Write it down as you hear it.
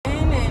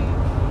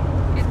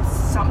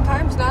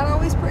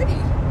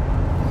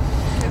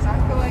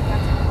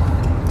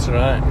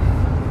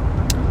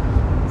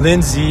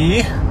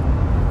Lindsay.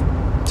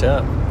 What's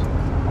up?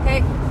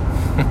 Hey.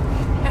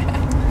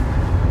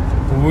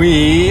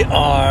 We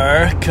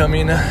are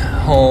coming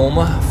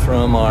home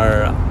from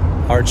our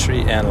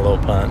archery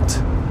antelope hunt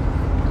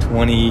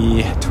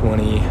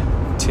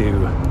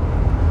 2022.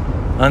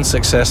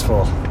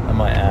 Unsuccessful, I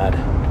might add.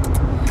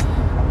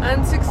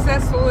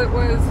 Unsuccessful, it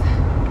was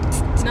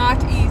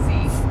not easy.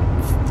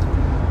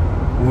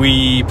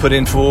 We put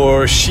in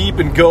for sheep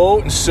and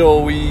goat, and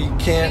so we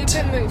can't...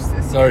 Sheep and moose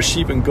this year. Or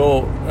sheep and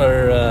goat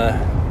are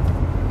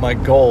my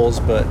goals,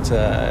 but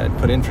I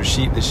put in for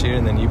sheep this year,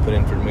 and then you put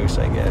in for moose,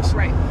 I guess.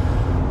 Right.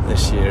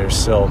 This year.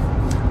 So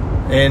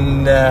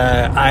in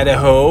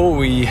Idaho,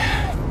 we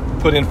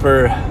put in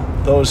for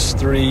those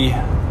three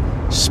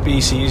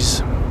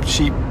species,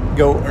 sheep,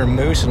 goat, or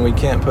moose, and we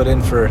can't put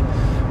in for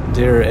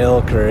deer,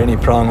 elk, or any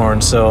pronghorn.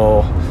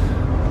 So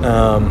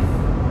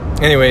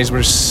anyways,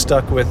 we're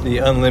stuck with the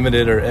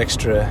unlimited or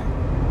extra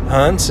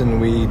hunts,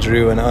 and we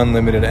drew an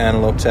unlimited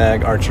antelope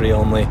tag, archery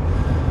only,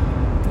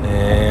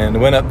 and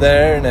went up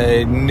there in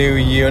a new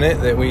unit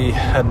that we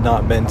had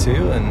not been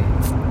to, and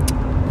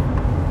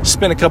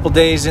spent a couple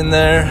days in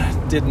there.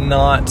 Did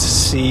not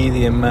see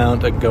the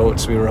amount of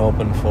goats we were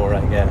hoping for,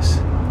 I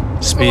guess.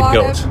 Speed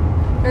goats.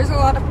 There's a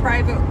lot of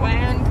private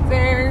land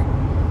there.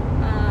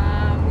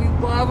 We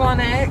love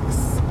on X.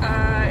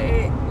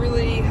 It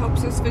really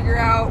helps us figure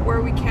out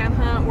where we can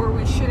hunt, where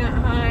we shouldn't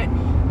hunt.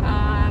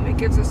 It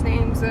gives us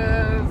names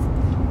of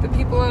the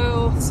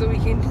people so we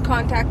can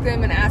contact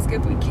them and ask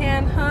if we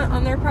can hunt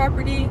on their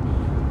property.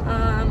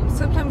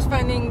 Sometimes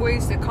finding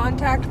ways to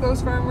contact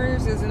those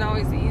farmers isn't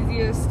always the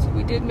easiest.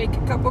 We did make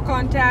a couple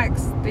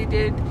contacts. They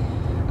did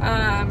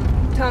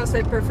tell us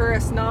they'd prefer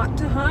us not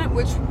to hunt,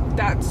 which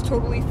that's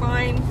totally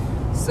fine.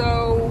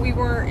 So we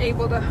weren't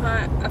able to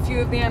hunt a few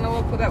of the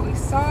antelope that we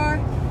saw,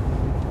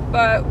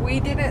 but we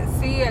didn't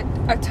see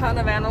a ton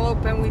of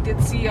antelope, and we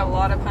did see a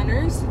lot of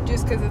hunters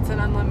just because it's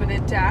an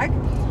unlimited tag.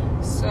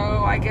 So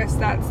I guess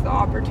that's the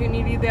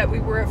opportunity that we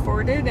were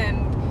afforded,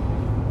 and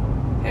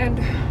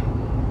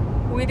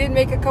we did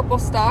make a couple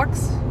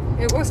stalks.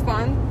 It was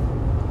fun.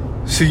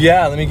 So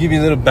yeah, let me give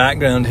you a little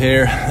background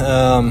here.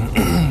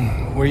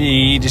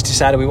 We just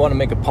decided we want to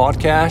make a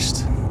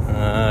podcast,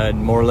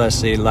 more or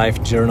less a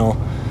life journal.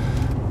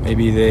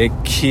 Maybe the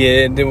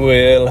kid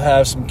will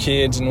have some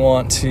kids and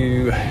want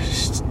to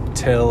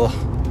tell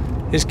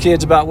his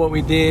kids about what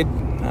we did.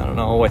 I don't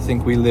know. I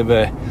think we live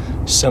a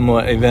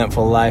somewhat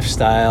eventful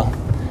lifestyle.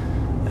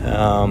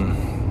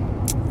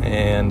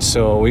 And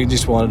so we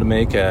just wanted to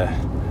make a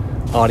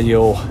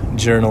audio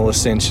journal,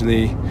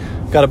 essentially.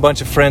 Got a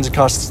bunch of friends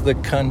across the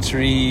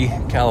country,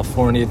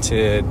 California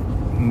to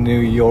New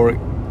York,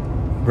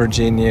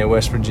 Virginia,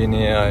 West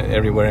Virginia,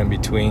 everywhere in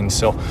between.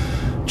 So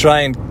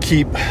try and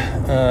keep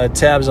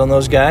tabs on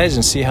those guys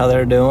and see how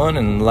they're doing,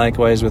 and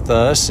likewise with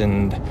us.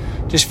 And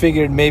just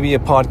figured maybe a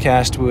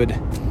podcast would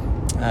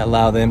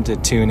allow them to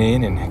tune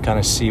in and kind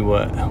of see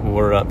what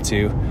we're up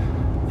to.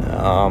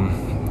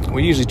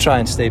 We usually try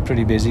and stay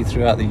pretty busy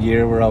throughout the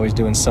year. We're always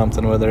doing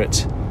something, whether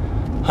it's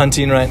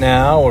hunting right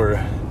now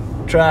or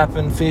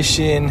trapping,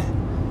 fishing,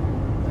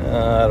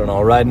 I don't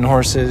know, riding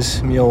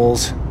horses,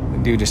 mules. We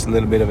do just a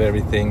little bit of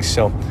everything.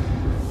 So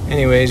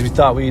anyways, we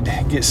thought we'd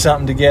get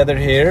something together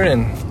here,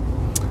 and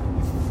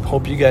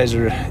hope you guys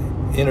are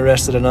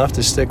interested enough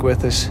to stick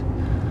with us.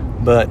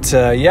 But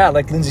yeah,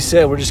 like Lindsay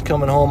said, we're just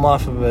coming home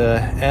off of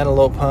an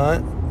antelope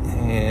hunt,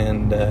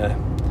 and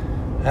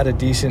had a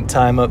decent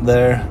time up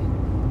there.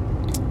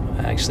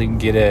 I actually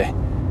get to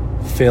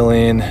fill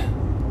in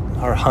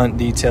our hunt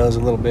details a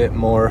little bit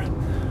more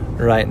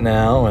right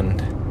now,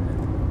 and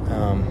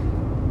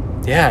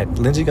yeah,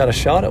 Lindsay got a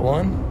shot at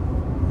one.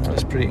 That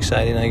was pretty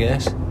exciting, I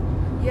guess.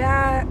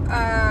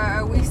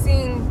 Yeah, we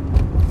seen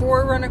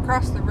 4 run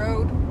across the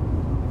road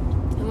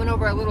and went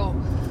over a little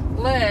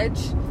ledge.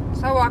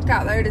 So I walked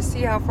out there to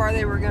see how far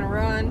they were going to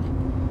run.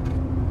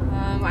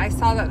 I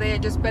saw that they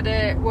had just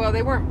bedded. Well,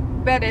 they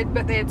weren't bedded,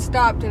 but they had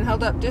stopped and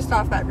held up just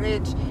off that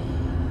ridge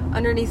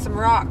underneath some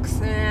rocks.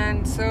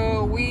 And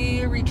so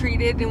we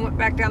retreated and went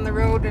back down the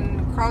road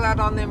and crawled out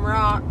on them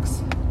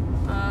rocks.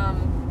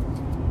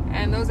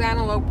 And those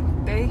antelope,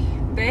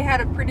 they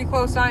had a pretty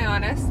close eye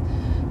on us.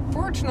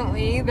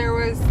 Fortunately, there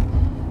was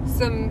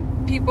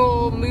some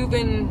people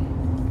moving.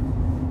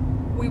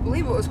 We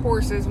believe it was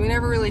horses. We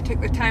never really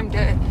took the time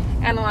to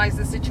analyze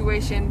the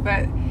situation,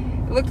 but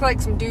it looked like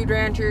some dude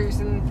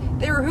ranchers,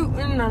 and they were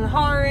hooting and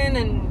hollering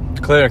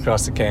and clear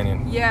across the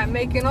canyon. Yeah,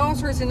 making all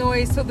sorts of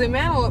noise. So the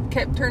antelope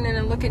kept turning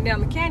and looking down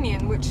the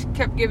canyon, which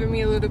kept giving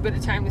me a little bit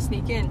of time to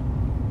sneak in.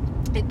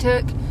 It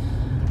took,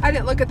 I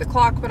didn't look at the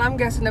clock, but I'm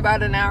guessing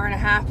about an hour and a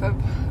half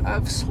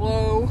of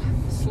slow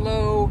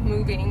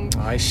moving.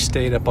 I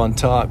stayed up on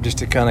top just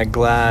to kind of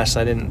glass.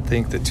 I didn't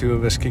think the two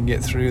of us could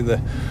get through the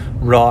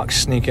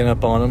rocks sneaking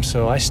up on them,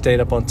 so I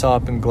stayed up on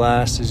top and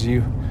glassed as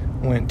you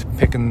went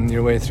picking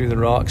your way through the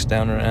rocks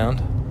down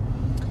around.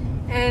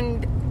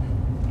 And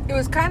it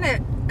was kind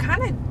of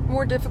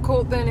more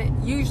difficult than it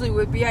usually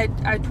would be. I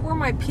tore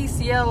my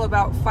PCL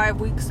about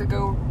 5 weeks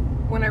ago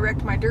when I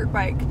wrecked my dirt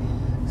bike,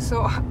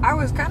 so I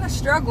was kind of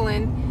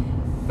struggling,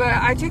 But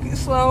I took it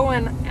slow,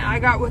 and I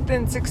got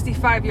within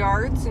 65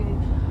 yards,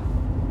 and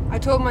I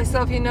told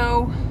myself,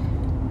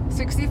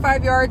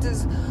 65 yards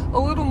is a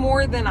little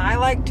more than I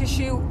like to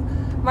shoot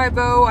my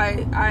bow.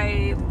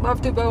 I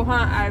love to bow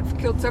hunt. I've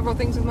killed several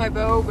things with my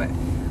bow, but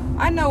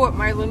I know what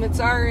my limits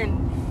are, and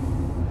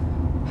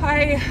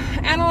I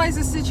analyzed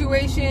the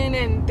situation,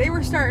 and they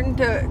were starting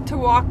to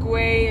walk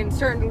away and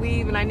starting to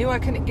leave, and I knew I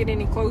couldn't get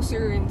any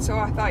closer, and so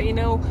I thought,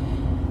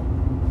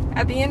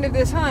 at the end of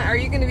this hunt, are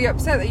you going to be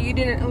upset that you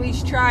didn't at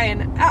least try?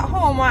 And at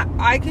home,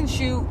 I can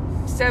shoot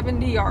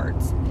 70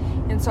 yards.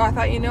 And so I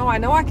thought, I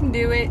know I can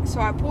do it.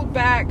 So I pulled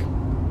back.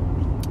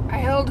 I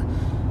held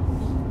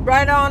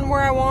right on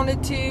where I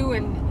wanted to.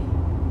 And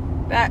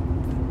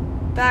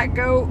that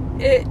goat,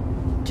 it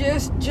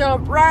just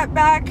jumped right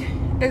back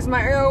as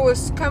my arrow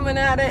was coming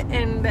at it.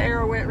 And the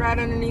arrow went right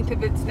underneath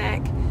of its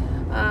neck.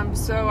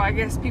 So I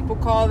guess people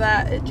call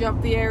that it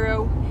jumped the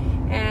arrow.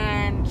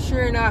 And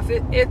sure enough,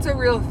 it's a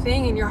real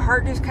thing, and your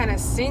heart just kind of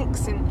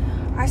sinks. And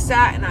I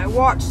sat and I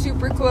watched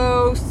super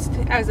close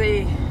as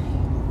they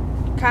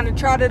kind of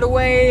trotted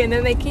away, and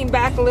then they came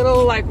back a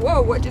little like,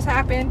 whoa, what just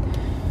happened?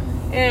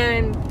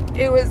 And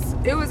it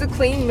was a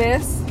clean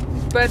miss,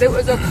 but it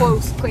was a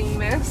close clean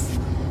miss.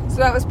 So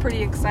that was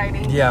pretty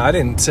exciting. Yeah, I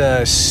didn't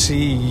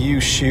see you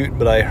shoot,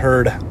 but I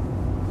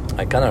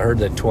kind of heard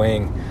the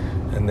twang,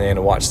 and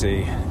then watched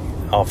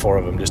all four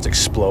of them just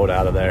explode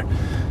out of there.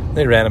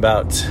 They ran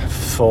about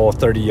full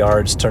 30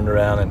 yards, turned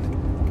around,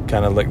 and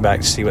kind of looked back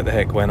to see what the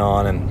heck went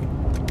on,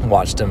 and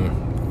watched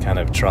them kind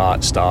of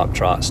trot,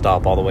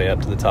 stop all the way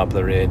up to the top of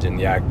the ridge. And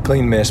yeah,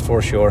 clean miss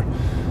for sure.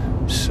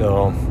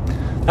 So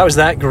that was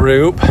that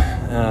group.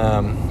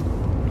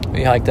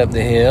 We hiked up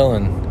the hill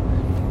and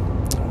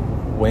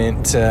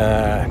went,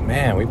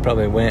 we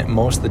probably went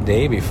most of the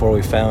day before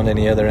we found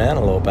any other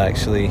antelope,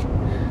 actually.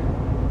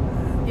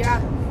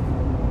 Yeah,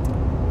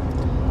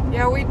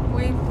 we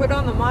put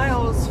on the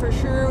miles for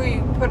sure.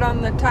 We put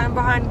on the time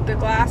behind the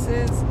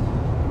glasses.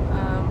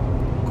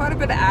 Quite a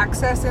bit of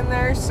access in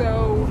there,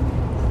 so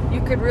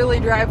you could really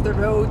drive the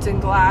roads in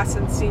glass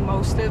and see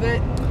most of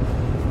it.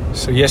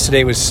 So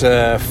yesterday was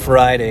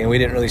Friday, and we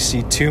didn't really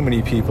see too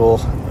many people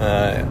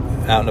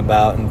out and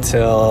about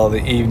until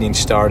the evening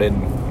started.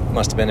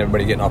 Must have been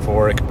everybody getting off of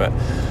work, but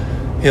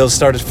hills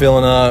started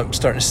filling up,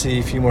 starting to see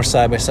a few more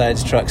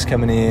side-by-sides, trucks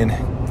coming in.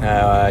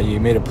 You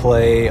made a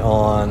play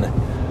on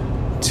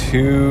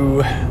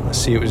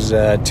it was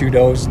 2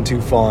 does and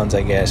 2 fawns,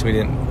 I guess. We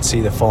didn't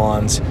see the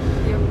fawns.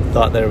 Yep.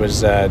 Thought there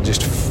was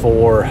just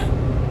 4.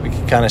 We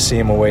could kind of see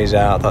them a ways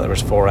out. Thought there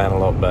was 4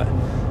 antelope, but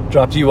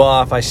dropped you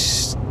off. I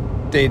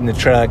stayed in the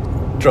truck,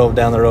 drove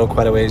down the road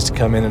quite a ways to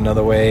come in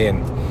another way,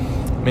 and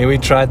we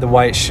tried the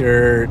white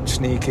shirt,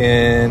 sneak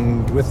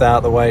in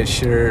without the white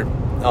shirt,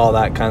 all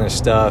that kind of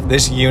stuff.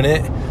 This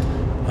unit,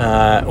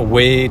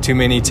 way too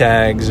many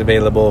tags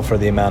available for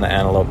the amount of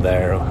antelope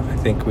there. I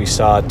think we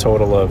saw a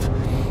total of,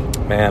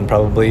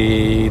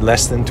 probably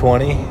less than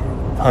 20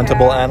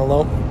 huntable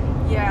antelope.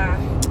 Yeah.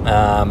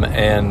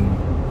 And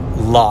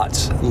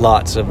lots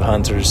of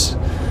hunters.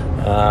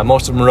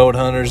 Most of them road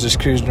hunters, just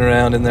cruising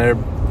around in their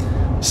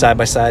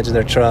side-by-sides of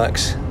their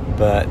trucks.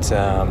 But,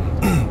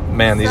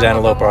 these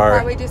antelope are...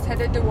 probably just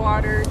headed to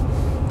water,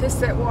 to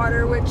sit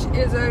water, which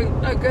is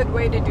a good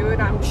way to do it,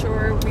 I'm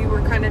sure. We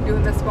were kind of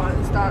doing the spot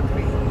and stock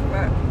thing,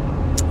 but...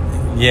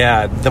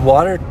 Yeah, the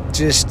water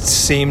just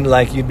seemed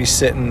like you'd be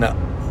sitting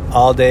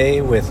all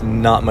day with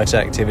not much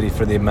activity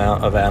for the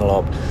amount of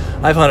antelope.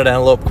 I've hunted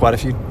antelope quite a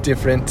few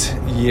different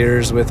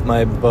years with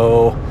my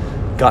bow,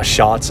 got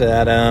shots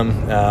at them.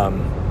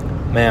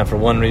 For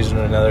one reason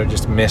or another,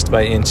 just missed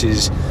by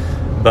inches.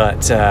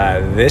 But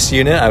this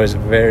unit I was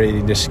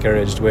very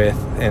discouraged with,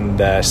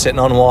 and sitting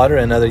on water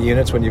and other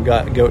units when you've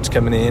got goats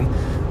coming in,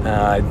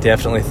 I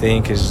definitely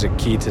think is the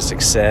key to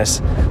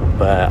success.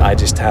 But I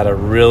just had a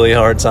really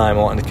hard time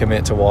wanting to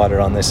commit to water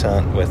on this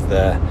hunt with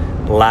the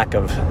lack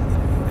of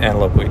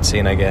antelope we'd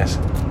seen, I guess.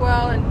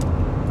 Well, and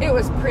it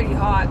was pretty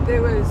hot. It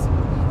was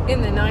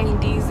in the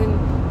 90s, and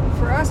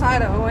for us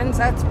Idahoans,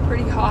 that's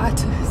pretty hot.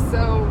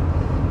 So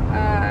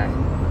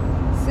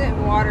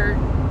sitting water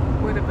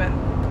would have been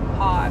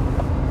hot.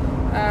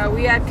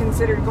 We had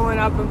considered going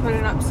up and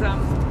putting up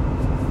some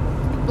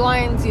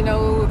blinds,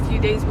 a few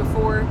days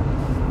before.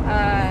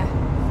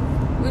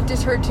 We've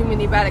just heard too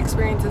many bad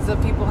experiences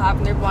of people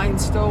having their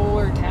blinds stole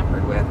or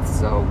tampered with,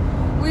 so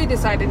we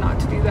decided not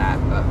to do that.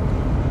 But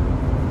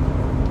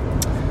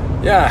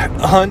yeah,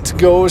 hunt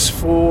goes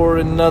for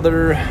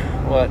another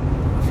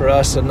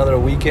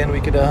weekend we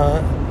could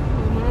hunt.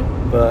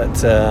 Mm-hmm.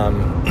 But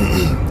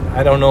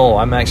I don't know.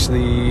 I'm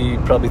actually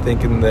probably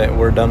thinking that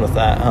we're done with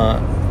that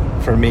hunt.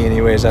 For me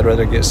anyways, I'd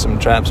rather get some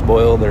traps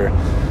boiled or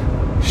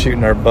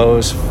shooting our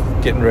bows,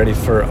 getting ready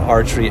for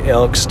archery.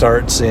 Elk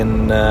starts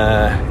in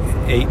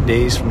 8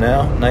 days from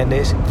now, 9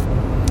 days.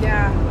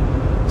 Yeah.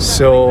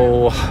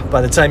 So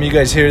by the time you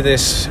guys hear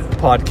this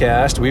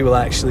podcast, we will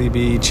actually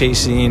be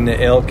chasing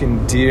elk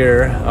and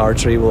deer.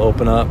 Archery will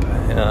open up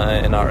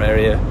in our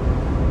area,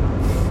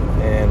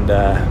 and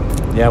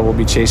we'll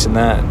be chasing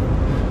that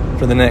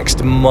for the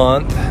next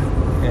month.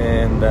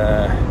 And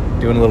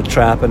doing a little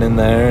trapping in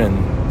there. And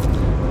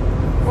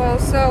well,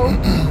 so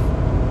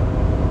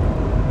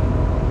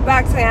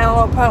back to the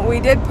antelope hunt, we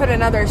did put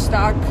another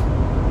stock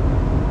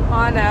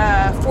on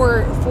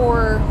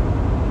four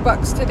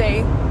bucks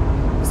today.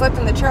 We slept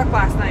in the truck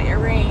last night. It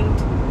rained.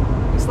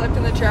 We slept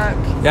in the truck.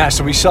 Yeah,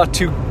 so we saw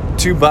two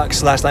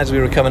bucks last night as we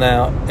were coming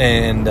out,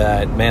 and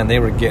man, they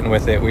were getting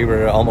with it. We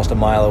were almost a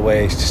mile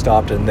away,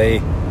 stopped, and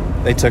they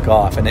took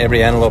off. And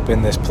every antelope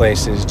in this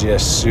place is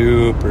just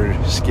super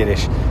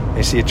skittish.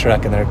 They see a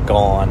truck and they're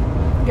gone.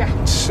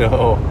 Yeah.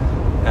 So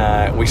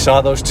we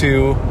saw those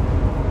two,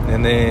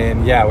 and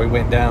then we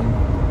went down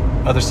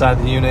other side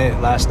of the unit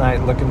last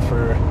night looking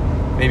for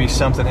maybe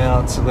something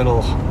else a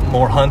little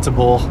more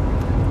huntable,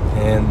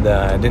 and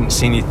didn't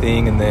see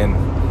anything, and then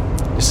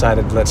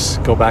decided let's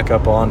go back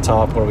up on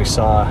top where we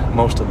saw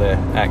most of the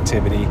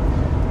activity.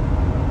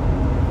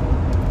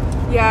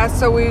 Yeah,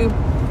 so we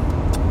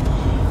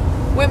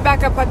went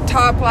back up on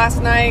top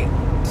last night,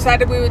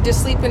 decided we would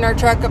just sleep in our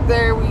truck up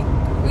there.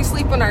 We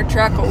sleep in our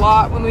truck a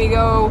lot when we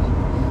go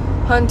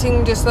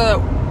hunting, just so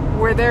that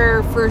we're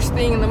there first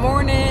thing in the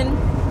morning.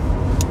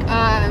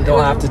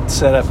 Don't have to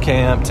set up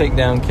camp, take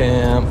down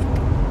camp.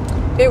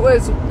 It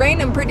was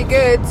raining pretty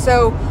good,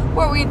 so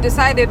what we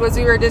decided was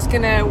we were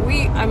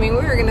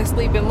gonna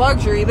sleep in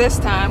luxury this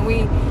time.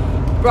 We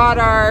brought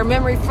our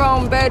memory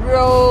foam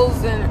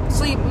bedrolls and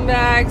sleeping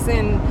bags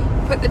and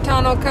put the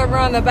tonneau cover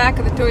on the back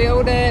of the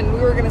Toyota, and we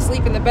were gonna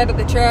sleep in the bed of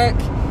the truck.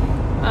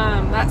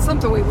 That's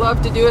something we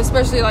love to do,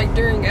 especially like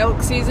during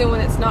elk season when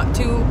it's not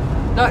too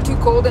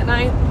cold at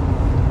night.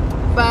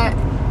 But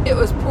it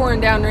was pouring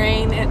down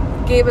rain. It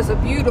gave us a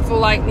beautiful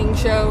lightning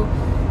show.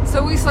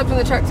 So we slept in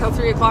the truck till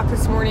 3 o'clock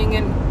this morning,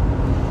 and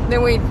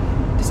then we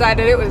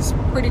decided it was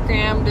pretty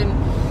crammed, and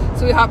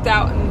so we hopped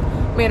out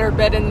and made our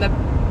bed in the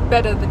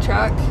bed of the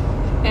truck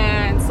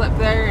and slept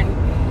there,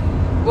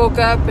 and woke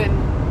up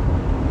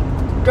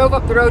and drove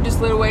up the road just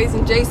a little ways,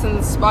 and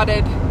Jason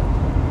spotted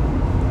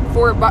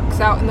 4 bucks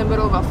out in the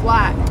middle of a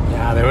flat.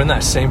 Yeah, they were in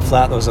that same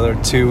flat those other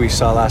two we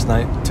saw last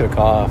night took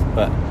off,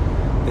 but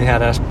they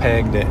had us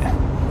pegged at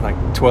like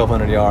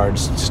 1,200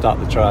 yards, stopped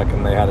the truck,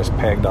 and they had us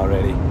pegged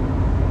already.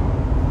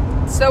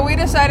 So we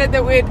decided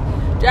that we'd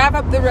drive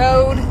up the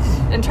road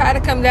and try to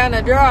come down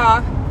a draw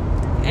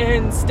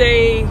and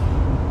stay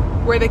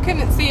where they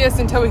couldn't see us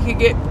until we could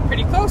get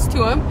pretty close to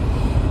them.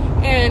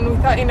 And we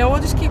thought, we'll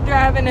just keep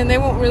driving and they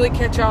won't really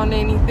catch on to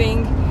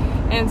anything.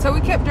 And so we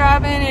kept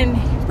driving, and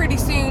pretty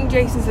soon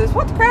Jason says,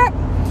 "What the crap?"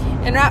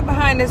 And right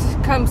behind us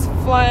comes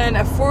flying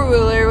a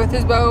 4-wheeler with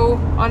his bow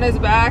on his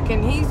back,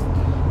 and he's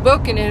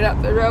booking it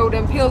up the road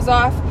and peels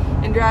off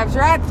and drives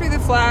right through the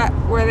flat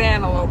where the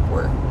antelope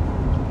were.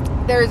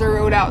 There's a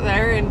road out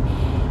there, and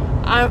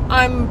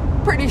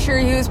I'm pretty sure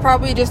he was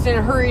probably just in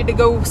a hurry to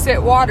go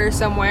set water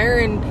somewhere,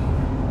 and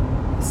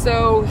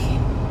so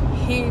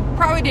he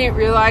probably didn't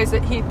realize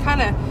that he'd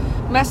kind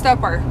of messed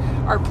up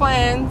our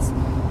plans.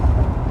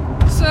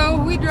 So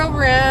we drove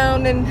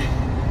around and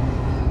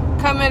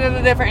come in at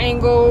a different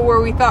angle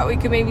where we thought we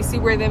could maybe see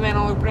where the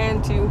antelope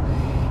ran to,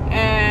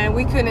 and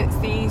we couldn't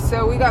see.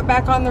 So we got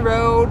back on the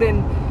road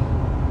and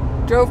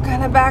drove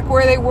kind of back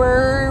where they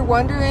were,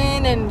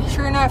 wondering, and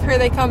sure enough, here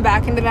they come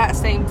back into that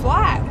same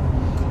flat.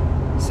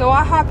 So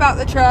I hop out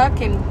the truck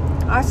and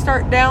I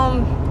start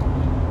down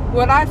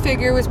what I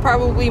figure was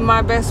probably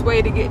my best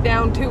way to get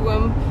down to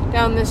them,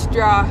 down this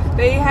draw.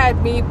 They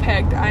had me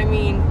pegged. I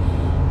mean,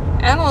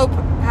 antelope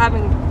have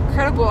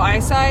incredible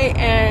eyesight,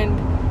 and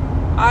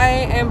I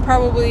am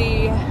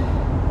probably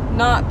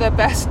not the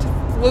best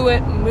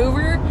fluent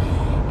mover.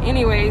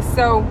 Anyway,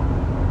 so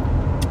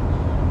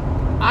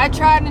I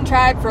tried and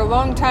tried for a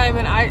long time,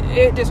 and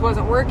it just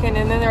wasn't working.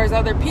 And then there was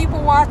other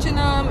people watching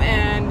them,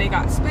 and they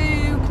got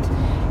spooked,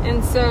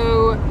 and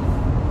so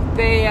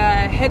they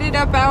headed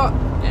up out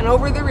and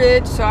over the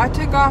ridge. So I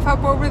took off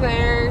up over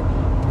there,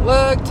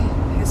 looked.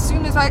 As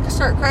soon as I could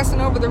start crossing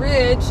over the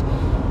ridge,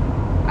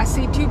 I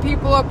see 2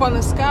 people up on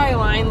the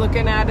skyline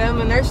looking at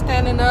them, and they're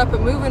standing up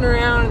and moving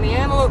around, and the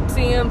antelope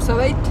see them, so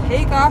they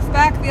take off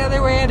back the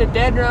other way at a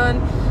dead run.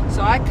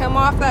 So I come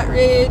off that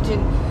ridge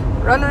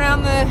and run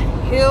around the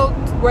hill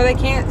where they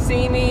can't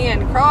see me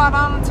and crawl out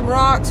on some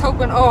rocks,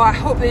 hoping, I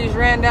hope they just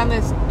ran down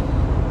this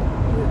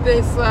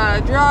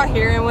draw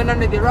here and went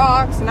under the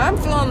rocks. And I'm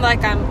feeling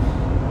like I'm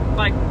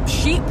like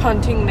sheep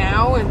hunting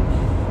now, and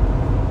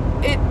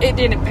it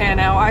didn't pan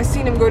out. I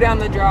seen them go down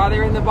the draw. They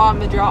were in the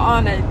bottom of the draw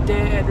on a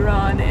dead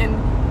run. And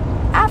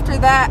after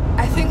that,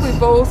 I think we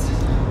both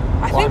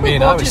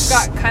just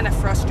got kind of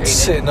frustrated.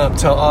 Sitting up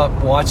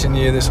top watching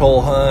you this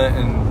whole hunt,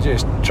 and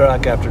just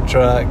truck after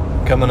truck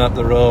coming up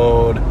the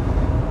road,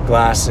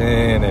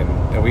 glassing,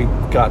 and we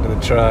got to the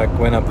truck,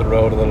 went up the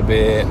road a little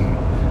bit,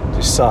 and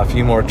just saw a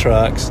few more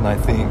trucks. And I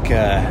think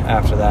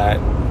after that,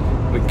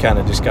 we kind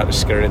of just got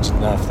discouraged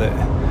enough that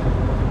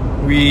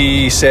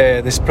we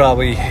said, this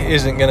probably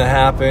isn't going to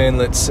happen.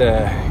 Let's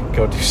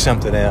go do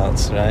something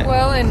else, right?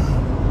 Well, and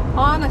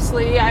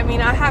honestly, I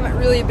mean, I haven't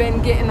really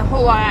been getting a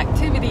whole lot of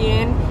activity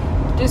in,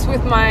 just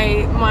with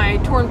my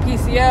torn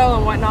PCL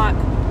and whatnot.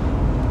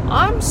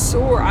 I'm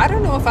sore. I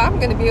don't know if I'm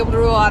going to be able to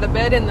roll out of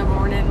bed in the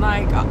morning.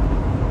 Like,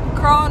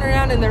 crawling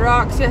around in the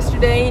rocks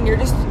yesterday, and you're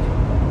just,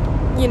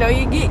 you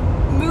get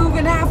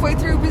moving halfway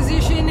through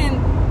position, and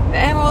the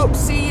antelope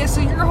see you, so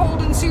you're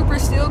holding super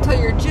still till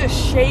you're just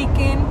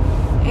shaking.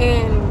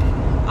 And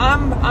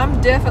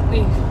I'm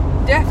definitely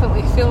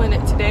feeling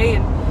it today.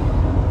 And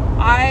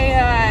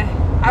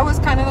I was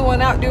kind of the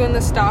one out doing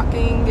the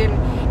stalking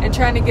and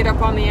trying to get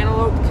up on the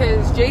antelope,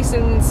 because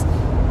Jason's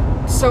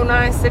so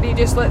nice that he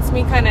just lets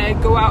me kind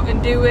of go out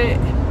and do it.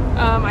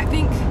 I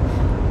think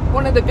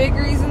one of the big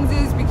reasons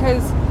is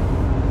because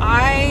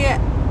I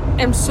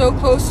am so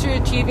close to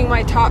achieving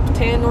my top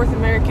 10 North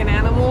American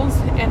animals,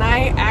 and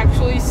I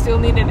actually still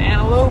need an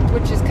antelope,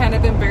 which is kind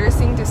of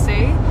embarrassing to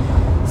say.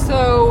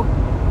 So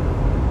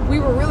we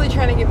were really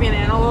trying to get me an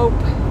antelope.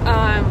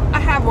 I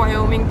have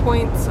Wyoming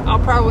points. I'll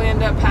probably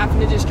end up having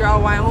to just draw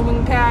a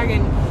Wyoming tag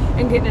and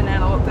getting an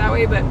antelope that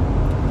way. But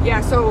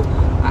yeah, so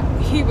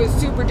he was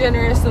super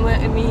generous in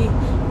letting me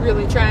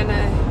really trying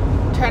to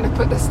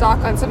put the stock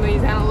on some of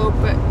these antelope.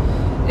 But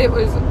it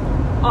was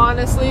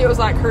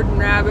like herding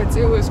rabbits.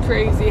 It was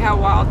crazy how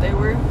wild they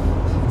were.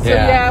 So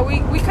yeah,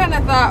 we kind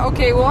of thought,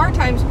 okay, well, our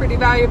time's pretty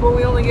valuable.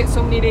 We only get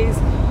so many days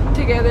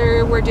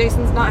together where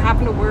Jason's not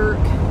having to work.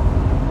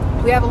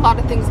 We have a lot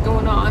of things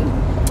going on.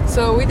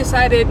 So we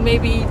decided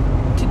maybe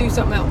to do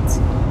something else.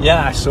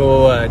 Yeah,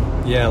 so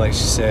like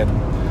she said,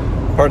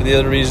 part of the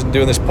other reason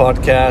doing this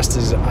podcast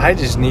is I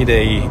just need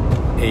a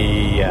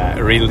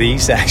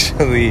release,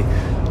 actually.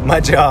 My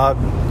job,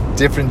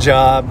 different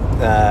job,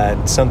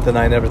 something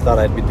I never thought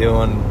I'd be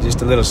doing,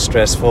 just a little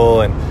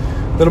stressful and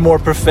a little more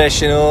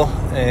professional.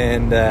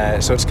 And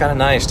so it's kind of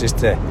nice just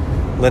to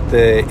let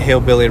the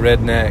hillbilly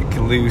redneck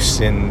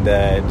loose and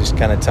just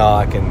kind of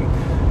talk and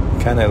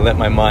kind of let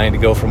my mind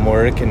go from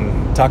work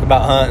and talk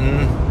about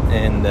hunting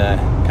and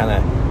kind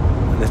of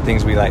the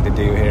things we like to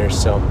do here.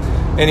 So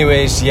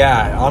anyways,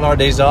 yeah, on our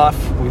days off,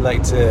 we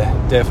like to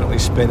definitely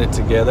spend it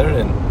together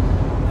and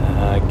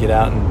get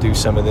out and do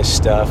some of this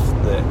stuff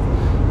that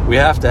we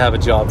have to have a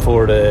job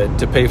for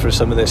to pay for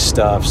some of this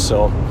stuff.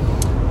 So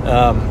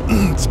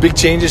it's big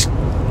changes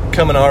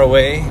coming our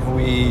way.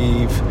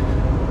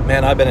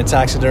 I've been a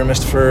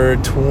taxidermist for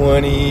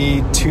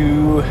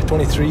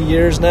 23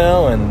 years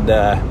now, and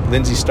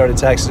Lindsey started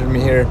taxidermy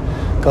here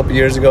a couple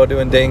years ago,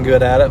 doing dang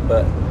good at it,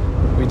 but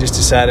we just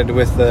decided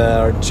with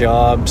our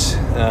jobs,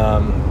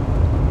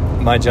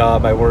 my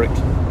job, I work,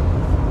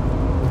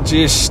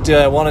 just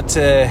wanted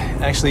to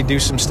actually do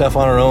some stuff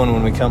on our own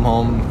when we come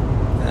home,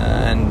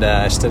 and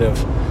instead of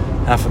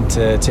having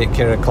to take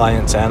care of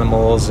clients'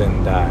 animals,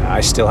 and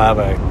I still have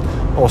a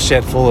whole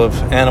shed full of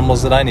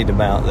animals that I need to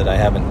mount that I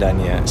haven't done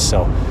yet.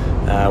 So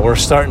we're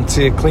starting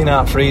to clean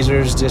out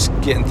freezers, just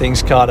getting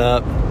things caught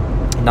up.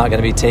 Not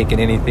going to be taking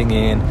anything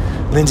in.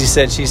 Lindsey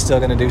said she's still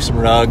going to do some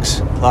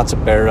rugs, lots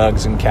of bear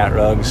rugs and cat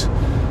rugs.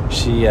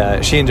 She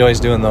enjoys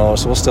doing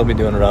those, so we'll still be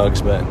doing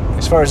rugs. But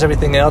as far as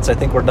everything else, I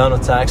think we're done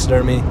with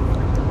taxidermy.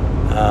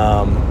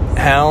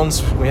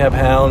 Hounds, we have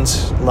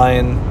hounds,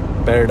 lion,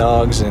 bear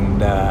dogs,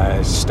 and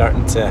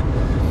starting to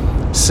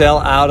sell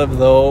out of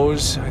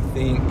those. I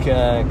think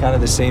kind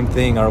of the same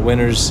thing. Our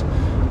winters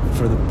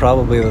for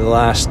probably the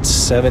last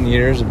 7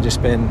 years have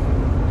just been,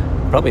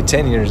 probably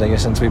 10 years, I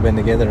guess, since we've been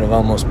together, have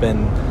almost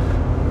been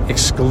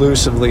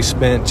exclusively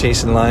spent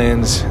chasing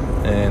lions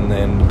and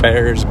then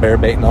bears, bear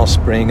baiting all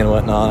spring and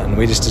whatnot. And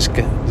we just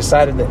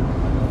decided that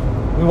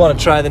we want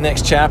to try the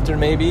next chapter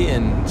maybe,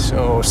 and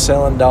so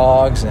selling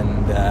dogs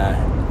and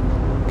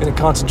going to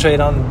concentrate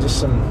on just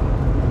some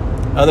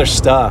other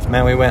stuff.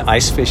 Man, we went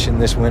ice fishing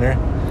this winter.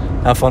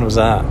 How fun was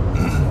that?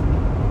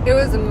 It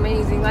was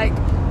amazing. Like,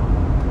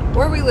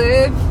 where we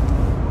live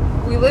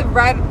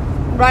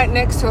right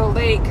next to a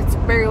lake. It's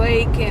Bear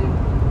Lake, and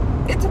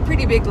it's a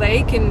pretty big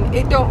lake, and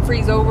it don't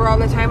freeze over all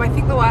the time. I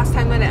think the last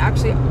time that it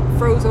actually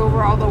froze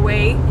over all the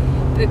way,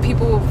 that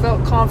people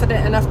felt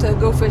confident enough to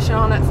go fishing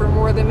on it for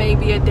more than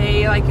maybe a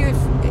day. Like, if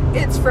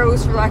it's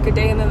froze for like a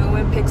day, and then the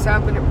wind picks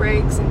up and it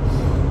breaks. And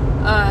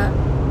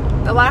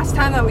the last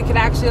time that we could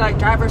actually like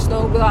drive our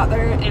snowmobile out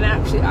there and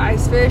actually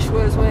ice fish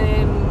was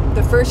when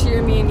the first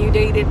year me and you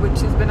dated, which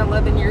has been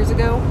 11 years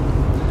ago.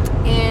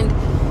 And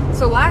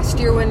so last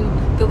year when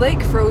the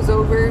lake froze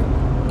over,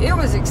 it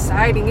was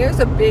exciting. It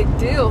was a big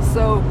deal.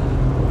 So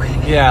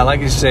yeah,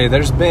 like you say,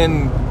 there's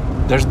been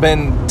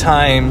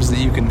times that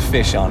you can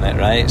fish on it,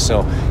 right?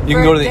 So you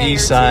can go to the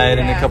east side,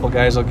 and a couple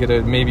guys will get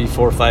maybe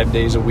 4 or 5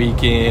 days a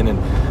week in,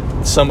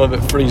 and some of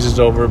it freezes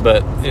over,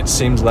 but it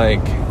seems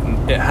like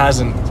it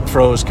hasn't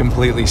froze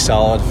completely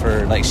solid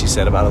for, like she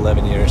said, about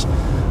 11 years.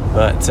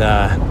 But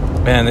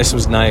man, this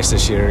was nice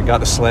this year. Got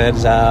the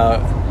sleds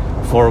out,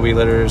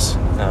 four-wheelers.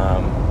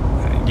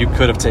 You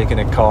could have taken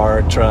a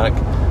car, truck.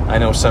 I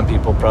know some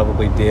people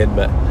probably did,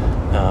 but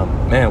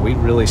man, we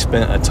really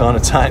spent a ton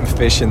of time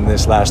fishing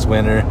this last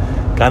winter.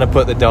 Kind of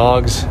put the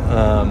dogs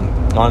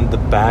on the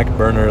back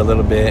burner a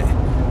little bit,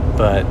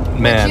 but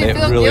man, it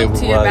really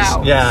was.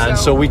 And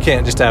so we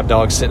can't just have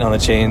dogs sitting on the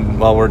chain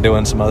while we're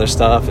doing some other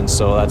stuff, and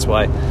so that's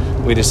why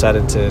we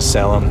decided to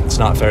sell them. It's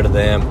not fair to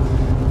them.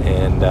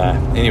 And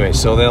anyway,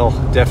 so they'll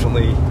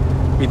definitely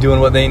be doing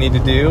what they need to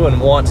do and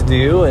want to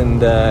do,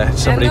 and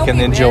somebody can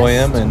enjoy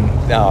them.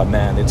 And oh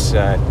man, it's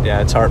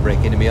it's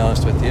heartbreaking, to be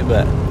honest with you,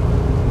 but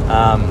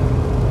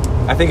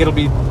I think it'll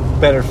be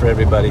better for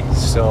everybody.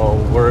 So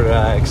we're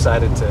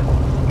excited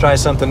to try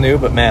something new.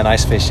 But man,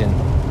 ice fishing,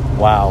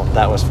 wow,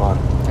 that was fun.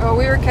 Oh,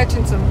 we were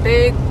catching some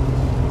big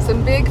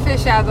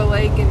fish out of the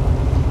lake,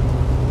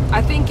 and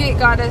I think it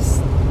got us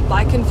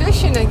liking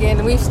fishing again.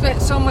 And we've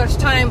spent so much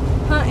time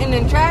hunting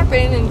and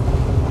trapping,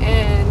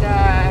 and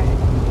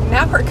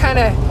now we're kind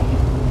of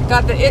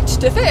got the itch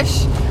to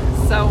fish.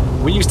 So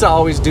we used to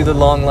always do the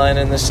long line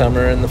in the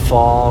summer and the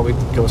fall. We'd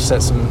go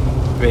set some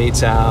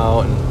baits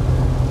out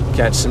and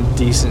catch some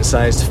decent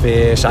sized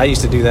fish. I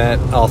used to do that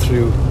all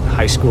through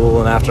high school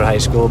and after high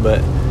school,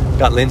 but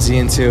got Lindsey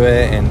into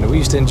it, and we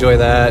used to enjoy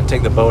that.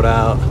 Take the boat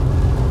out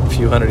a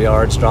few hundred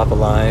yards, drop a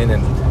line,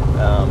 and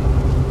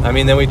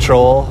then we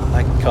troll.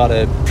 I caught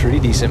a pretty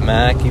decent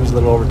mac. He was a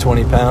little over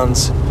 20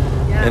 pounds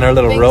in our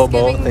little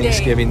rowboat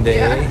Thanksgiving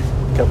Day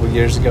a few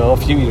years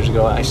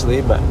ago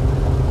actually. But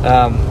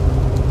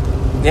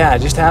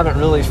just haven't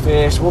really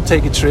fished. We'll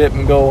take a trip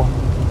and go,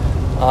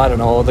 I don't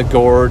know, the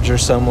gorge or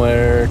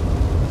somewhere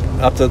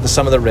up to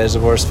some of the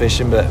reservoirs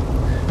fishing. But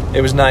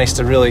it was nice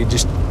to really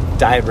just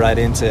dive right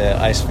into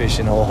ice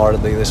fishing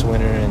wholeheartedly this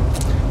winter. And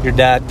your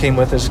dad came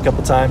with us a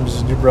couple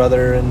times, your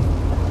brother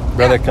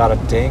caught a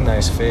dang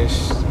nice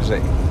fish. It was a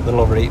little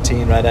over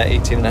 18, right at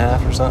 18 and a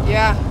half or something.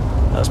 Yeah,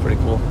 that was pretty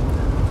cool.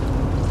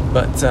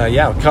 But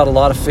we caught a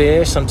lot of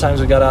fish. Sometimes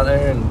we got out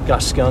there and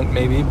got skunked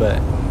maybe,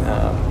 but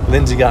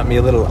Lindsey got me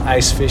a little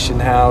ice fishing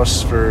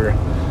house for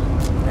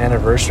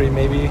anniversary,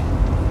 maybe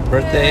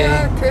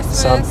birthday,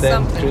 Christmas,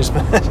 something.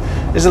 Christmas.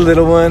 It's a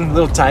little one, a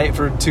little tight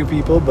for two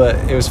people, but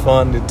it was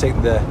fun to take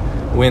the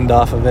wind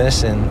off of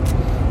us, and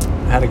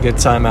had a good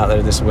time out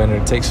there this winter.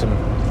 Take some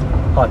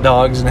hot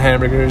dogs and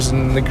hamburgers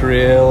and the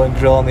grill and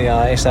grill on the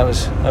ice. That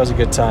was a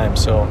good time.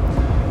 So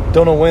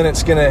don't know when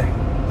it's gonna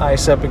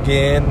ice up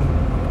again.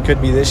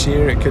 Could be this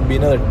year, it could be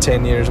another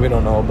 10 years, we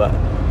don't know. But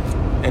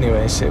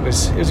anyways, it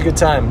was a good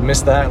time.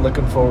 Missed that.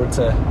 Looking forward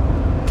to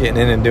getting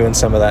in and doing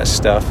some of that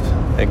stuff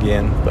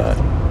again. But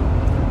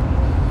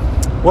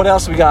what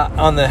else we got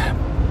on the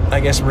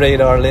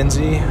radar,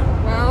 Lindsey?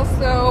 Well,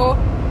 so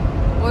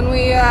when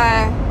we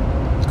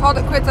called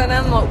it quits on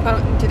antelope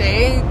hunting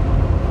today,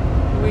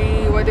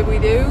 what did we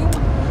do?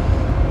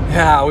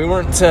 Yeah, we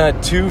weren't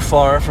too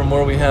far from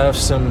where we have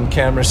some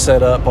cameras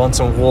set up on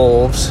some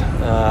wolves.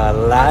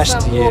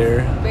 Last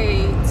year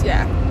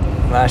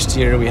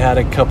we had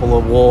a couple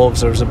of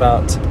wolves. There was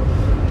about,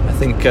 I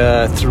think,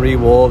 3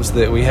 wolves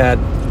that we had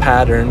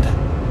patterned,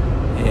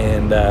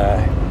 and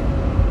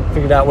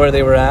figured out where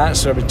they were at.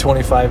 So every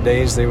 25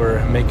 days they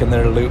were making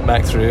their loop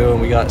back through,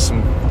 and we got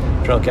some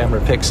trail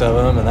camera pics of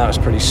them, and that was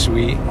pretty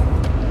sweet.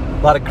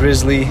 A lot of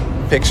grizzly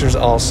pictures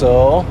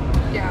also.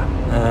 Yeah.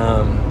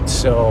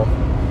 So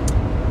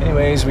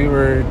anyways, we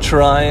were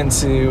trying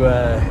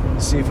to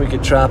see if we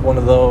could trap one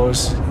of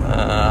those.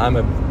 I'm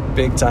a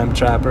big time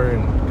trapper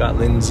and got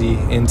Lindsey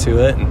into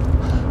it, and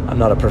I'm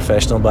not a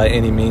professional by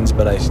any means,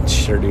 but I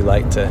sure do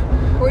like to.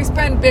 We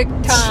spend big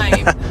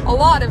time, a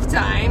lot of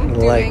time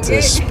like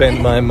to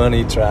spend my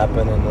money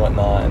trapping and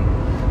whatnot.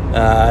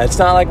 And, it's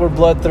not like we're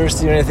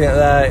bloodthirsty or anything like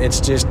that. It's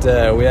just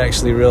we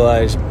actually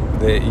realize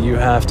that you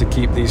have to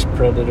keep these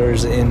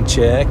predators in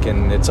check,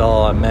 and it's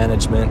all a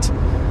management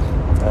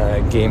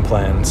game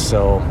plan.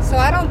 So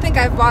I don't think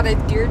I've bought a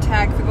deer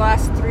tag for the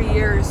last 3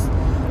 years,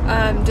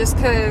 just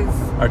because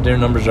our deer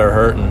numbers are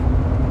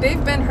hurting.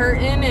 They've been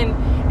hurting,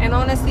 and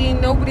honestly,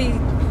 nobody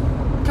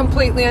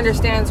completely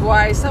understands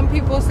why. Some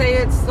people say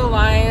it's the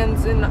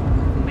lions, and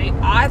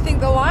I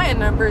think the lion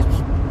numbers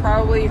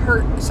probably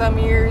hurt some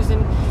years,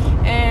 and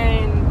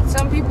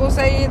some people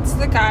say it's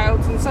the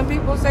coyotes, and some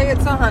people say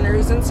it's the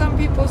hunters, and some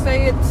people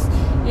say it's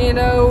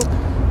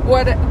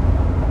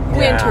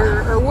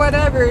winter or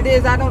whatever it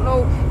is. I don't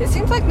know. It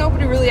seems like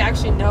nobody really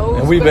actually knows.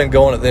 And we've been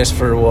going at this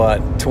for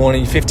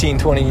 15,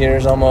 20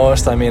 years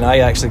almost. I mean, I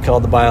actually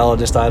called the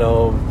biologist,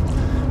 Idaho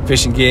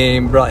Fish and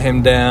Game, brought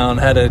him down,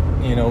 had a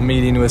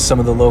meeting with some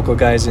of the local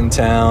guys in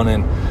town,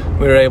 and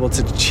we were able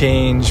to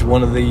change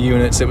one of the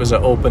units. It was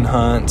an open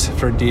hunt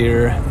for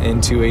deer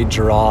into a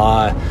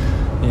draw.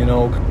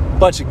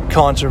 Bunch of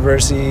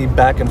controversy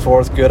back and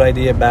forth. Good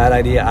idea, bad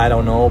idea, I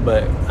don't know,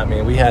 but I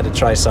mean, we had to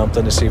try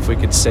something to see if we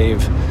could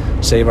save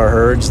our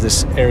herds.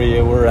 This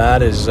area we're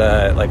at is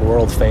like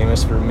world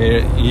famous for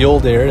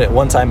mule deer. At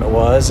one time it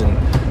was, and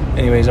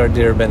anyways, our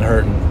deer have been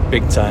hurting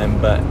big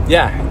time. But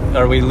yeah,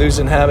 are we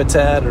losing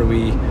habitat? Are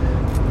we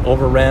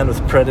overran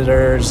with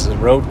predators?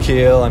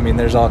 Roadkill? I mean,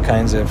 there's all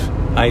kinds of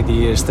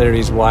ideas,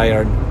 theories why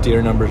our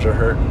deer numbers are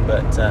hurting,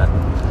 but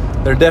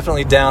they're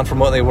definitely down from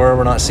what they were.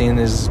 We're not seeing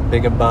as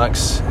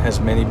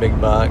many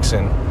big bucks,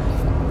 and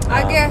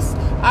I guess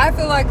I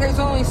feel like there's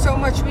only so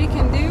much we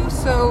can do,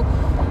 so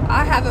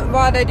I haven't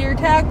bought a deer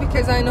tag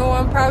because I know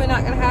I'm probably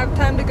not going to have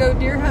time to go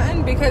deer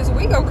hunting, because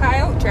we go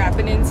coyote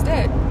trapping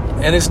instead.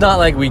 And it's not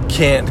like we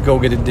can't go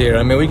get a deer.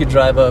 I mean, we could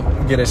drive up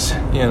and get us,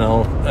 you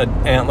know, an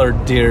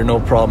antlered deer, no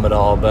problem at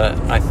all. But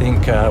I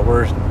think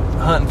we're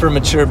hunting for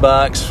mature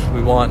bucks.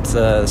 We want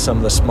some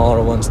of the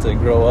smaller ones to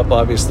grow up,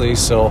 obviously.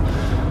 So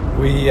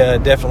we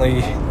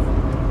definitely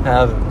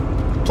have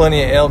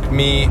plenty of elk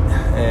meat,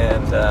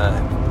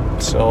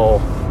 and so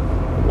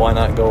why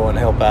not go and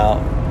help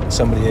out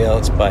somebody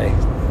else by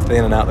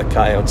thinning out the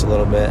coyotes a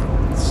little bit.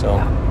 So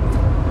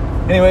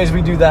anyways,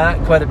 we do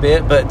that quite a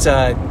bit, but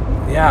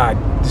yeah,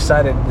 I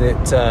decided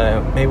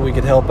that maybe we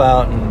could help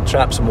out and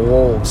trap some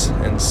wolves.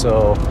 And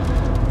so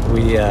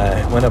we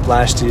went up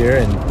last year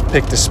and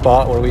picked a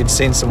spot where we'd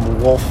seen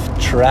some wolf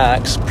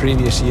tracks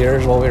previous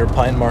years while we were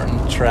pine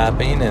marten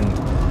trapping, and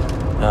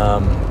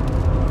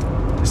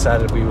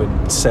decided we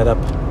would set up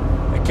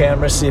a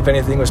camera, see if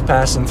anything was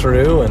passing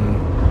through.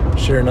 And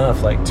sure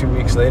enough, like 2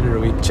 weeks later,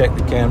 we checked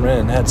the camera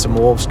and had some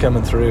wolves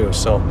coming through.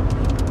 So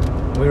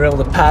we were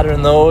able to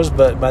pattern those,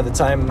 but by the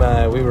time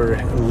we were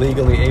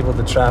legally able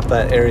to trap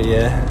that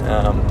area,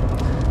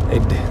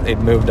 they'd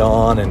moved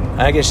on. And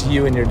I guess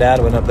you and your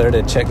dad went up there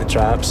to check the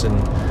traps. And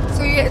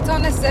so yeah, it's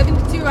on a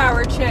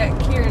 72-hour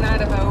check here in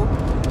Idaho.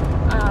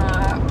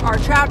 Our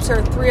traps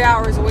are 3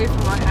 hours away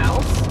from our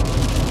house,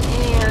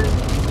 and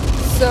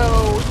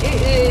so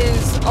it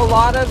is a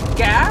lot of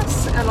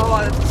gas and a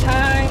lot of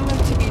time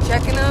to be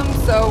checking them.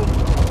 So,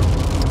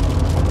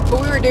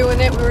 but we were doing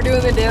it. We were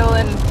doing the deal,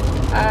 and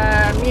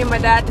me and my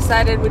dad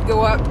decided we'd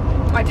go up.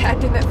 My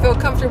dad didn't feel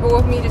comfortable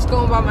with me just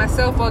going by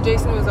myself while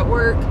Jason was at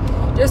work,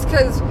 just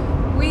because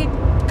we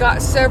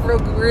got several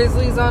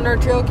grizzlies on our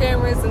trail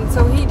cameras, and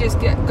so he just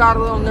got a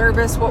little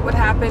nervous what would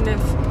happen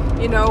if,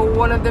 you know,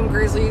 one of them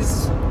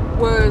grizzlies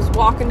was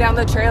walking down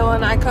the trail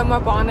and I come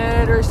up on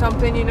it or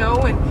something, you know,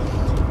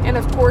 and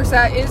of course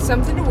that is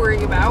something to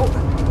worry about.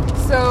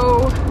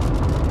 So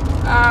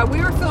we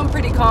were feeling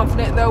pretty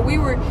confident, though. We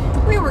were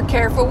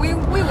careful. We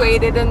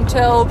waited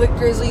until the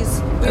grizzlies,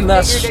 figured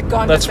had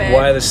gone to bed. That's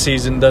why the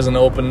season doesn't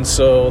open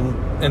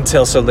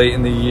until so late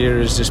in the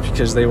year, is just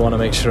because they want to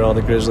make sure all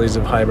the grizzlies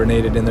have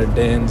hibernated in their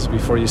dens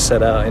before you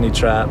set out any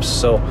traps.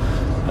 So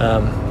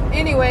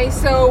anyway,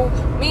 so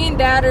me and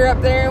Dad are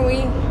up there, and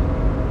we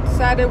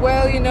decided,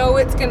 well, you know,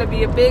 it's going to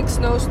be a big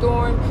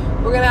snowstorm.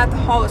 We're going to have to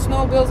haul the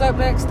snowmobiles up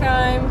next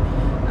time.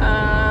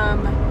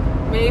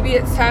 Maybe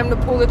it's time to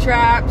pull the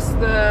traps.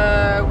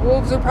 The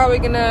wolves are probably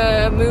going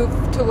to move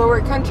to lower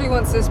country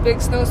once this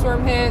big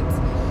snowstorm hits.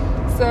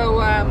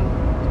 So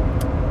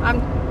I'm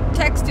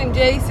texting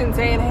Jason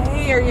saying,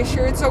 hey, are you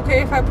sure it's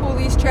okay if I pull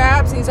these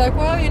traps? And he's like,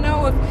 well, you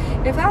know,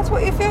 if that's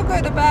what you feel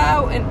good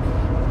about. And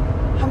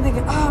I'm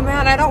thinking, oh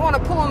man, I don't want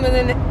to pull them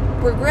and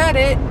then regret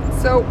it.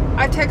 So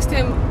I text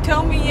him,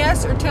 tell me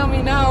yes or tell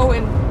me no.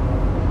 And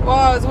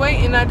while I was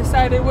waiting, I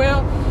decided, well,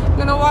 I'm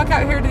going to walk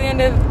out here to the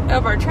end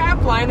of our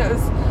trap line. It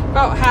was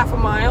about half a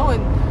mile,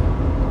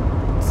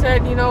 and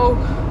said, you know,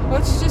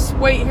 let's just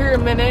wait here a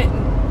minute.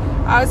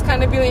 And I was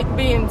kind of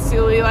being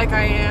silly like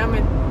I am,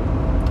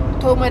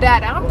 and told my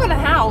dad, I'm going to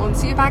howl and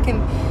see if I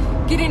can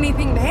get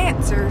anything to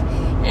answer.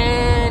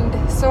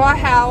 And so I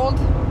howled,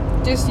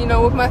 just, you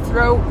know, with my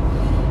throat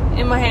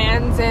in my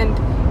hands, and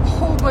a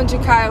whole bunch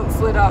of coyotes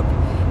lit up.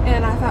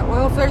 And I thought,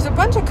 well, if there's a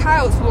bunch of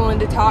coyotes willing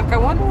to talk, I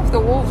wonder if the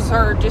wolves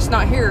are just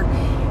not here.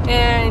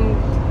 And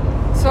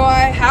so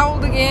I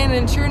howled again,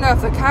 and sure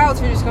enough, the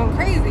coyotes were just going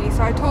crazy.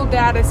 So I told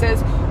Dad, I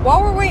says,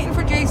 while we're waiting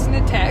for Jason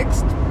to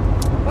text,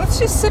 let's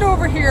just sit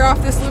over here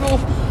off this little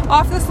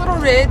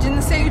ridge in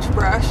the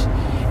sagebrush.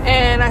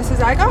 And I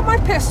says, I got my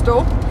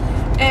pistol,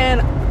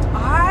 and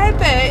I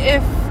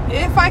bet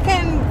if I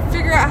can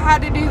figure out how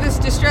to do this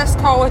distress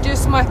call with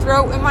just my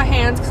throat and my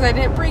hands, because I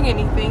didn't bring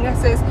anything, I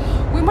says,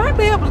 we might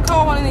be able to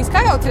call one of these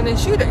coyotes in and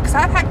shoot it, because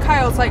I've had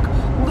coyotes like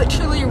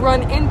literally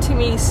run into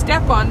me,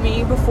 step on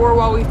me before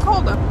while we've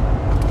called them.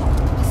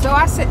 So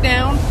I sit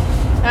down,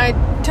 and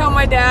I tell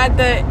my dad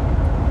that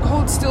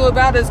hold still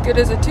about as good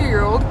as a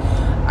 2-year-old.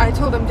 I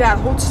told him, Dad,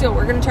 hold still,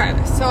 we're going to try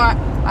this. So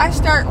I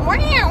start, wah,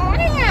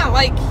 wah,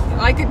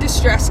 like a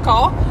distress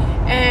call,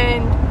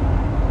 and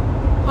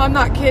I'm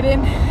not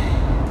kidding.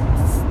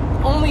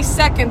 Only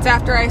seconds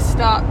after I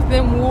stopped,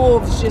 them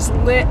wolves just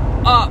lit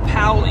up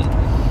howling.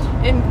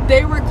 And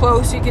they were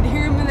close. You could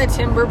hear them in the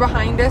timber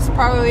behind us,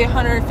 probably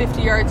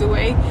 150 yards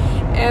away.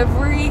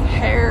 Every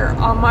hair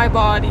on my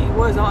body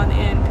was on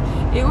end.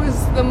 It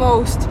was the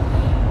most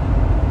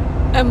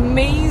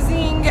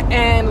amazing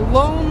and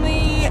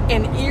lonely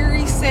and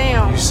eerie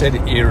sound. You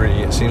said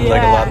eerie. It seems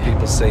like a lot of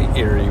people say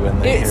eerie when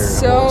they hear it. It's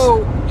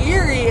so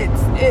eerie.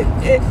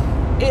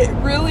 It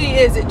really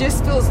is. It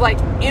just feels like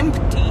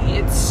empty.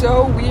 It's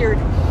so weird.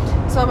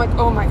 So I'm like,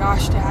 oh my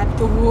gosh, Dad,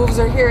 the wolves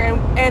are here.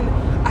 And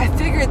I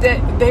figured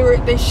that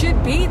they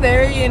should be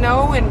there, you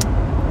know. And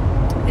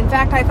in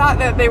fact, I thought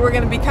that they were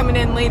going to be coming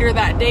in later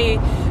that day,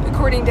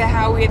 according to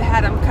how we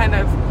had them kind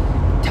of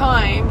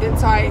timed. And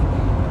so I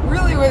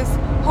really was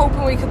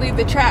hoping we could leave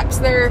the traps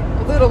there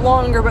a little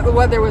longer, but the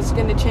weather was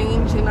going to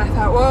change. And I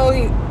thought, well,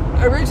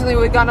 originally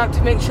we'd gone up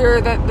to make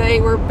sure that they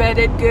were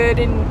bedded good,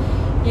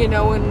 and, you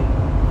know,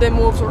 and them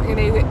wolves weren't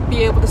going to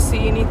be able to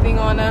see anything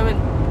on them. And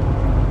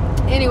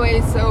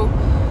Anyway, so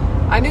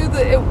I knew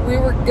that we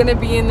were going to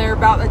be in there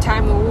about the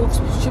time the wolves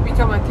should be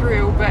coming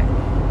through, but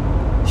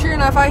sure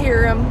enough, I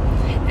hear them.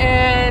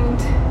 And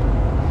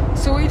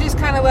so we just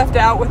kind of left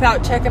out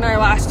without checking our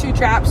last 2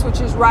 traps, which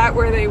is right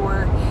where they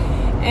were.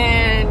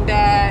 And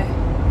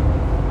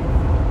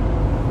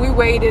we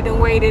waited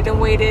and waited and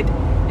waited,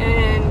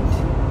 and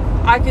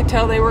I could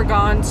tell they were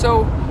gone.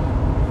 So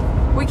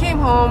we came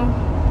home.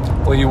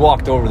 Well, you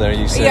walked over there.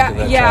 You said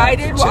I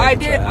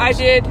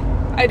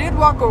did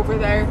walk over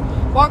there.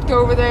 Walked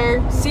over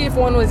there, see if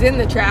one was in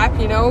the trap.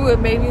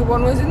 Maybe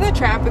one was in the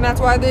trap, and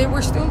that's why they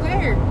were still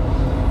there.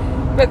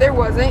 But there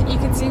wasn't. You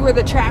could see where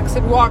the tracks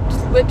had walked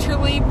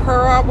literally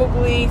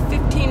probably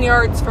 15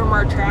 yards from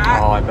our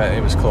trap. Oh, I bet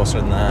it was closer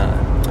than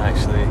that,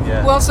 actually,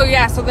 yeah. Well, so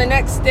the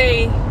next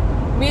day,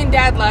 me and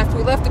Dad left.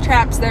 We left the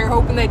traps there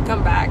hoping they'd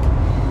come back.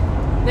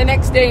 The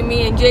next day,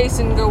 me and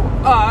Jason go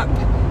up,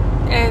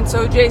 and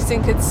so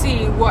Jason could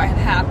see what had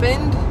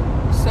happened.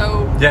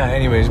 So yeah,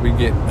 anyways, we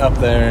get up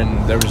there,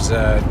 and there was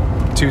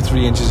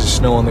 2-3 inches of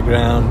snow on the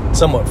ground,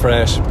 somewhat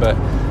fresh, but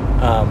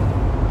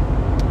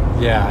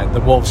the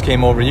wolves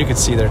came over. You could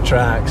see their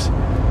tracks.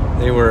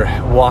 They were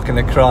walking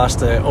across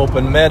the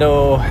open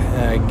meadow,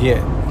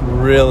 get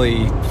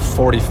really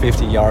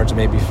 40-50 yards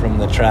maybe from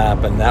the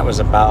trap, and that was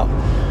about,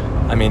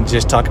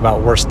 just talk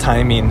about worst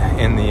timing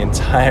in the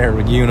entire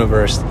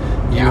universe.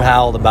 You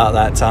howled about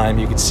that time.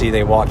 You could see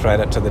they walked right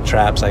up to the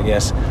traps, I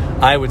guess.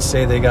 I would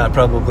say they got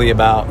probably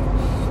about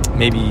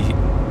maybe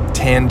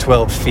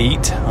 10-12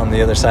 feet on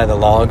the other side of the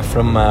log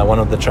from one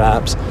of the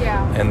traps.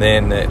 Yeah. And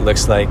then it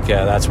looks like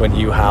that's when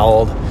you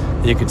howled.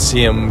 You could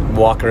see them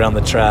walk around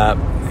the trap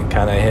and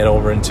kind of head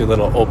over into a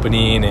little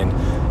opening, and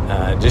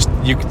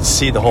you could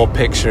see the whole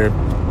picture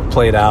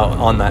played out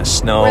on that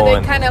snow. Where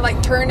they kind of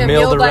like turned and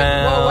milled around,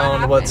 like, what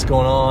happened? What's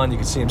going on. You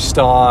could see them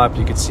stop.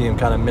 You could see them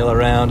kind of mill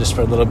around just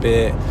for a little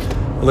bit.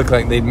 It looked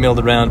like they'd milled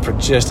around for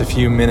just a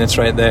few minutes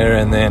right there,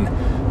 and then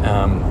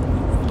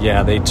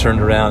they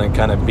turned around and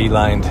kind of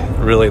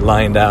really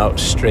lined out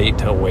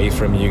straight away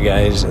from you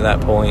guys at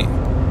that point.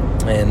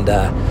 And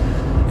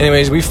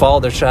anyways, we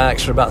followed their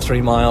tracks for about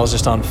 3 miles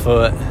just on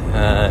foot,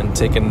 and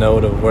taking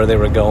note of where they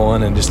were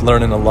going, and just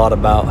learning a lot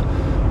about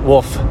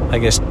wolf, I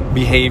guess,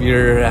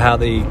 behavior, how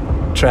they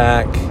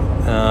track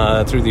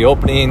through the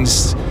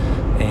openings,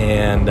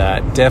 and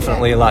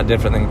definitely a lot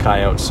different than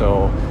coyotes.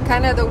 So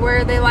kind of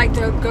where they like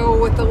to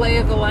go with the lay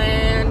of the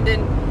land,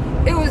 and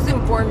it was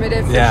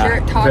informative for sure.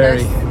 It taught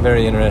us.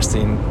 Very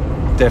interesting.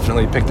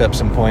 Definitely picked up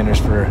some pointers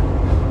for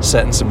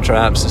setting some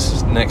traps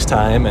this next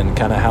time, and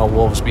kind of how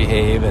wolves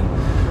behave. And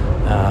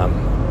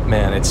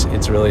man,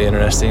 it's really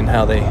interesting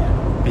how they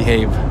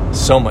behave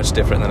so much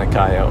different than a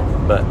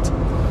coyote. But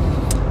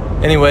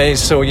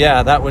anyways, so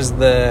that was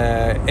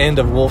the end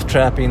of wolf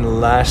trapping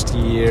last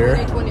year,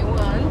 2021.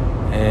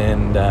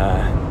 And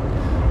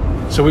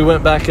so we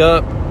went back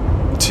up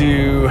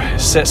to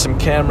set some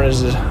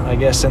cameras, I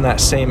guess, in that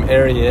same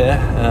area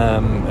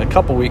a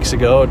couple weeks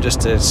ago,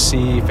 just to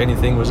see if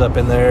anything was up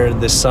in there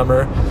this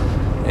summer,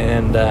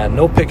 and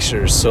no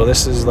pictures. So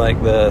this is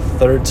like the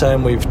 3rd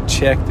time we've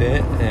checked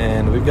it,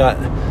 and we've got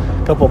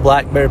a couple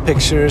black bear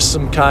pictures,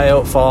 some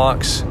coyote,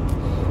 fox,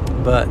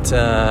 but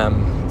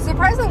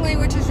surprisingly,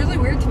 which is really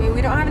weird to me,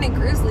 we don't have any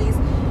grizzlies.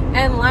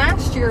 And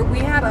last year we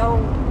had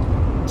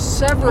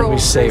several. We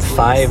say grizzlies.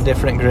 5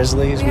 different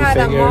grizzlies. We had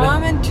a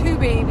mom and 2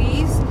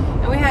 babies,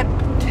 and we had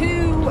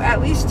at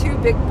least 2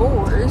 big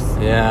boars.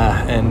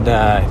 Yeah, and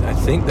I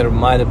think there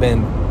might have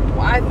been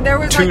there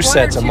was 2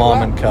 sets of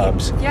mom and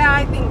cubs. Yeah,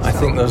 I think so. I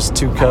think those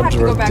 2 cubs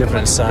were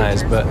different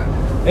size, but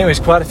anyways,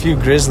 quite a few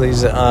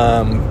grizzlies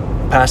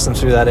passing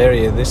through that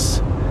area.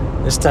 This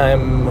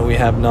time we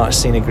have not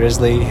seen a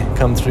grizzly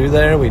come through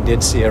there. We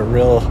did see a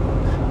real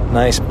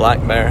nice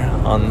black bear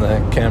on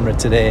the camera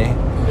today.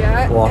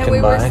 Yeah, walking and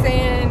we by. were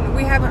saying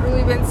we haven't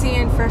really been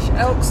seeing fresh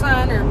elk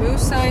sign or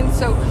moose sign.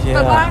 So,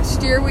 but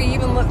last year we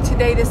even looked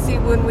today to see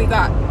when we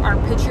got our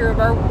picture of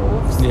our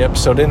wolves. Yep.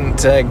 So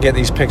didn't get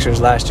these pictures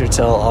last year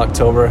till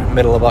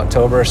middle of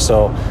October.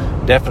 So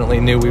definitely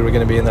knew we were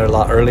going to be in there a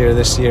lot earlier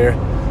this year,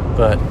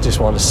 but just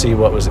wanted to see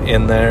what was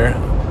in there.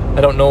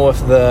 I don't know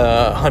if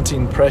the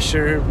hunting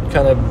pressure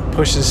kind of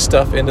pushes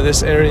stuff into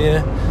this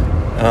area,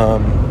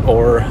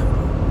 or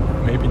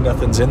maybe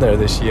nothing's in there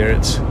this year.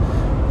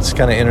 It's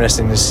kind of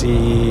interesting to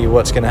see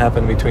what's going to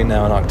happen between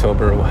now and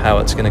October, how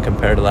it's going to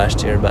compare to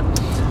last year, but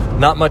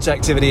not much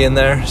activity in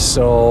there.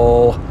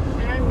 So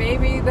and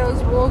maybe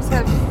those wolves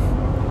have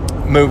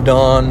moved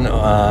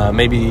on.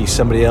 Maybe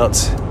somebody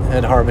else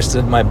had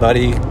harvested. My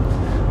buddy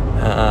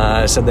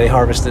said they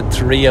harvested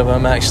 3 of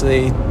them,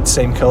 actually,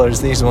 same color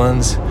as these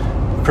ones.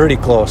 Pretty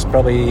close,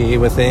 probably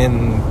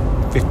within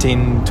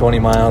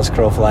 15-20 miles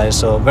crow flies,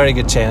 so very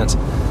good chance.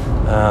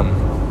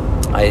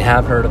 I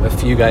have heard of a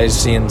few guys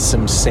seeing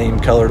some same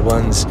colored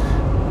ones,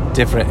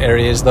 different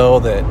areas though,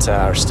 that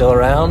are still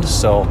around.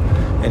 So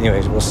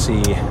anyways, we'll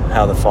see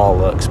how the fall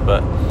looks.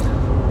 But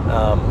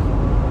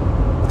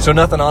so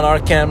nothing on our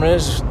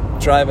cameras.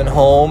 Driving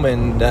home,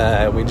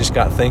 and we just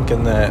got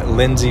thinking that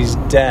Lindsey's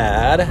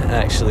dad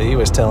actually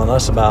was telling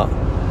us about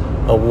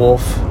a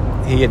wolf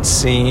he had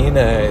seen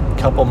a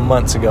couple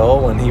months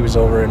ago when he was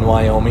over in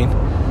Wyoming.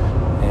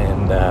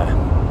 And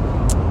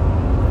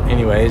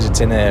anyways, it's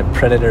in a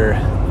predator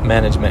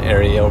management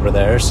area over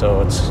there,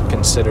 so it's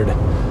considered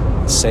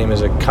the same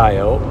as a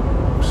coyote.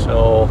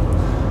 So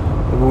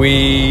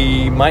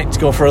we might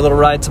go for a little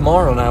ride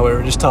tomorrow. Now, we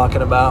were just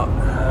talking about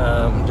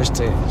just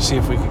to see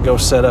if we could go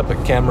set up a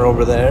camera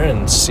over there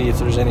and see if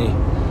there's any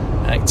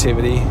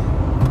activity.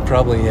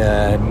 Probably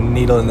a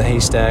needle in the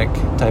haystack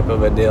type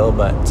of a deal,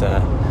 but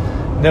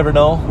never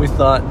know. We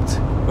thought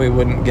we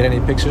wouldn't get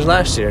any pictures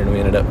last year, and we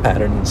ended up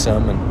patterning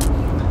some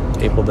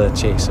and able to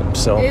chase them.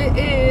 So it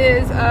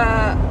is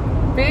a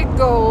big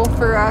goal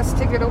for us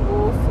to get a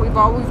wolf. We've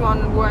always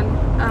wanted one.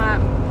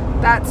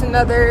 That's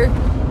another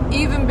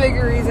even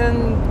bigger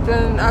reason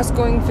than us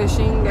going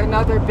fishing.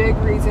 Another big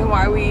reason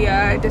why we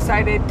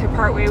decided to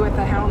part way with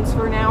the hounds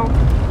for now.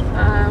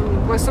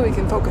 Was so we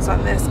can focus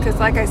on this, because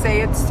like I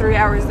say, it's 3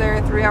 hours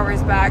there, 3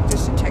 hours back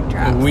just to check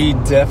traps. We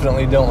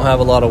definitely don't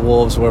have a lot of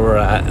wolves where we're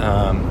at.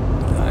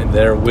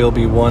 There will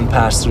be one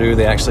pass through.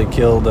 They actually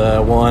killed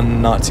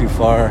one not too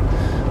far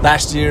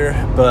last year,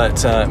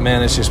 but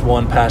man, it's just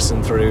one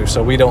passing through.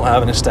 So we don't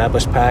have an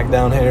established pack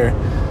down here,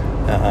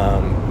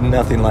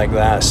 nothing like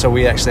that. So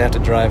we actually have to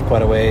drive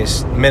quite a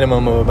ways,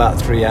 minimum of about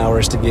 3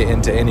 hours to get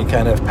into any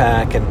kind of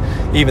pack. And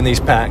even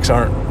these packs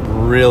aren't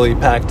really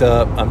packed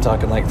up. I'm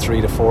talking like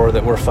 3 to 4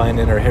 that we're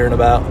finding or hearing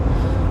about.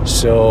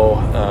 So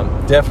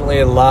definitely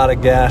a lot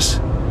of gas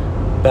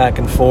back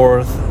and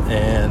forth.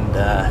 And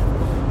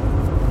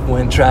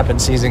when trapping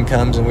season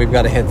comes and we've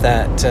got to hit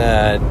that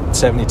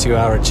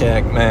 72-hour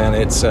check, man,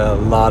 it's a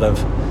lot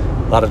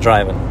of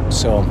driving.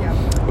 So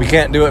yeah. We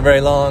can't do it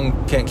very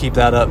long. Can't keep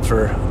that up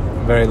for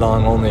very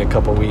long, only a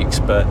couple weeks.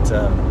 But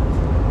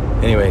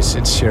anyways,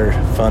 it's sure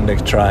fun to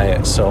try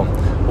it. So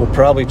we'll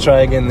probably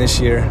try again this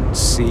year,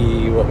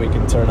 see what we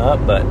can turn up.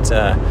 But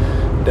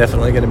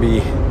definitely going to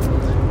be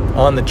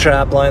on the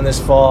trap line this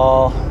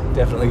fall.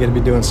 Definitely going to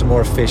be doing some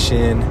more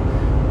fishing.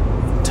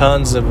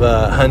 Tons of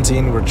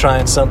hunting. We're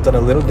trying something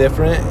a little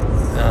different.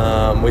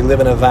 We live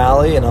in a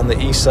valley, and on the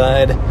east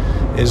side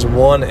is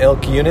one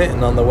elk unit,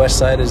 and on the west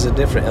side is a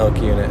different elk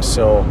unit.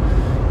 So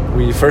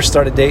we first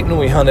started dating,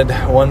 we hunted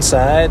one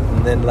side,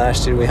 and then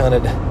last year we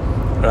hunted,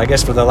 or I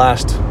guess for the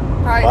last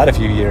quite a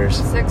few years.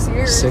 6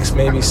 years. 6,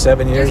 maybe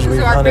 7 years. Just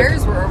We've our hunted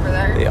bears were over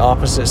there. the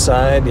opposite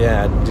side,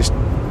 yeah, just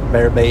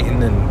bear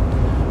baiting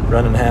and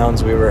running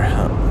hounds. We were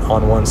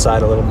on one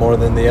side a little more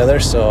than the other.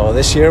 So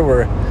this year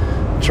we're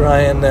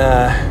trying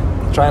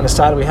a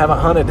side we haven't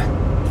hunted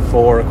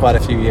for quite a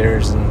few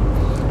years,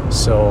 and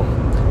so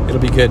it'll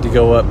be good to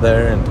go up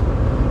there and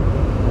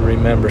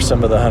remember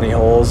some of the honey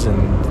holes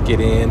and get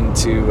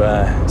into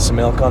some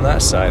elk on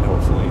that side,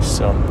 hopefully.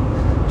 So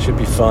should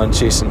be fun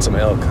chasing some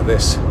elk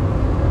this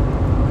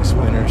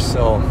winter,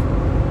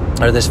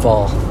 or this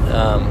fall.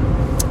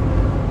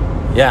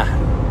 Yeah.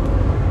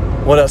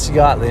 What else you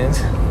got, Linz?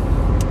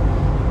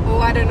 Oh,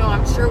 I don't know.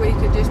 I'm sure we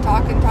could just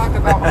talk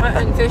about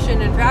hunting,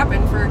 fishing, and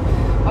trapping for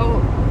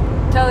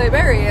till they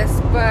bury us,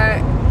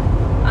 but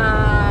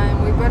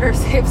we better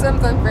save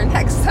something for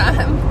next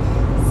time.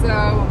 So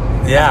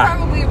yeah, that's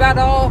probably about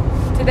all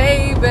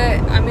today. But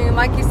I mean,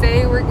 like you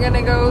say, we're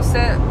gonna go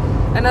set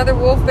another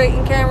wolf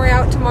baiting camera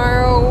out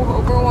tomorrow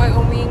over in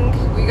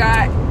Wyoming. We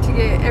got to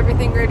get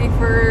everything ready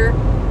for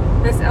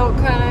this elk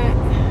hunt.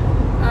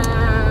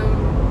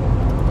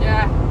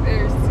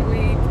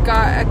 We've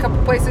got a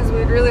couple places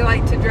we'd really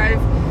like to drive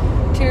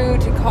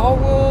to call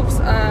wolves.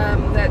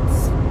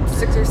 That's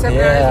 6 or 7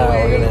 hours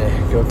away. We're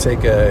gonna go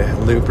take a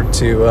loop or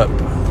two up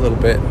a little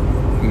bit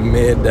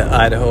mid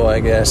Idaho, I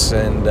guess,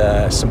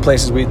 and some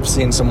places we've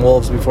seen some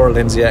wolves before.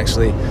 Lindsay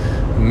actually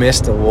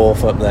missed a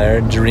wolf up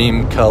there,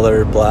 dream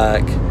color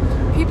black.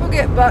 People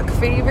get buck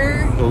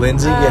fever.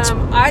 Lindsay gets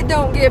I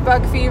don't get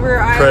buck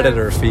fever.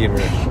 Predator fever.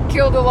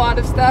 Killed a lot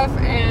of stuff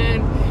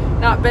and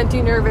not been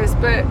too nervous,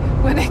 but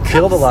when it comes...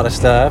 Killed a lot of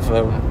stuff.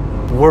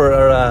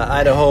 We're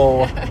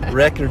Idaho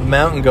record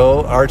mountain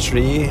goat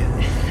archery.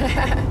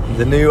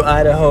 The new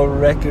Idaho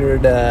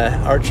record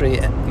archery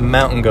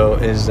mountain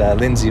goat is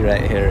Lindsay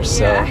right here.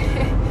 So,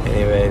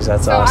 anyways,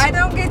 that's awesome. So I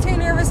don't get too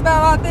nervous about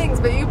a lot of things,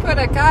 but you put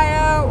a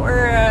coyote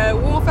or a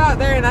wolf out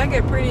there, and I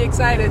get pretty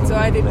excited. So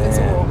I did this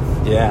wolf.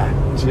 Yeah,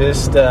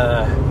 just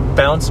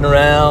bouncing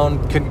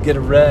around, couldn't get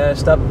a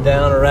rest, up and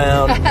down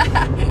around.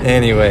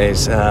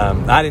 Anyways,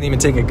 I didn't even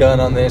take a gun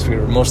on this. We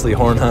were mostly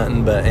horn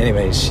hunting, but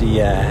anyways, she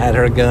had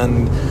her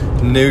gun,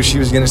 knew she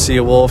was going to see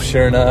a wolf.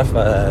 Sure enough,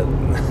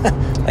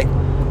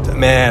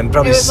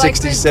 probably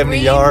 60, like 70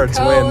 yards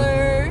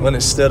when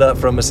it stood up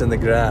from us in the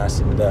grass,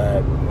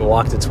 and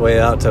walked its way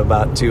out to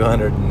about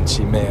 200, and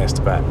she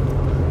missed. But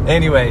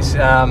anyways,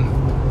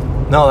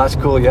 no, that's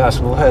cool. Yes,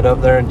 we'll head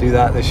up there and do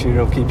that this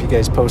year. We'll keep you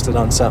guys posted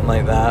on something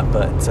like that.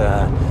 But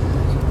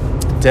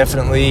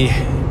definitely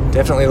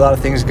a lot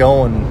of things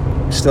going.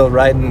 Still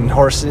riding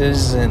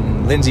horses,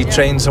 and Lindsay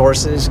trains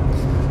horses,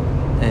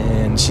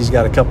 and she's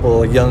got a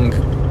couple of young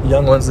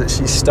ones that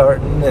she's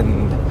starting,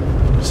 and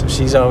so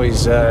she's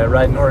always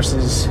riding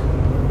horses.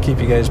 Keep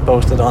you guys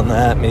posted on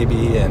that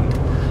maybe. And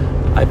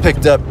I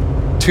picked up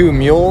 2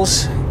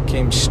 mules,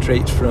 came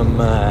straight from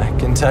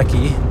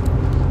Kentucky.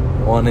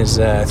 One is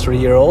a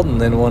 3-year-old, and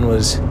then one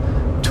was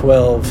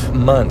 12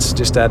 months,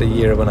 just at a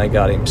year when I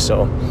got him.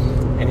 So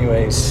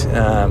anyways,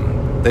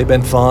 they've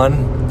been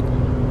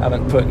fun.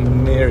 Haven't put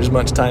near as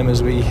much time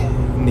as we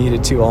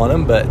needed to on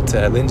them, but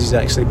Lindsey's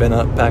actually been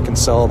up packing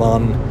salt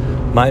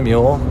on my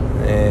mule,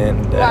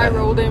 and I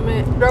rode him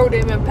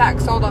and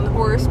packed salt on the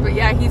horse. But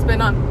yeah, he's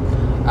been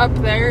up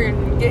there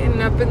and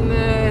getting up in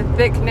the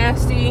thick,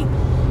 nasty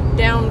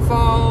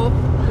downfall.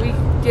 We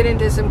get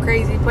into some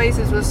crazy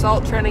places with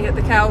salt trying to get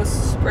the cows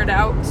spread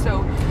out. So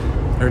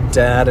her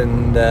dad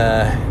and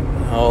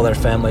all their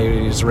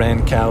families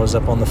ran cows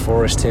up on the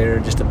forest here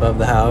just above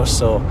the house,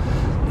 so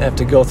they have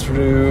to go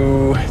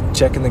through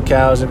checking the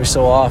cows every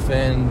so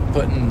often,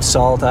 putting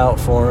salt out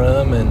for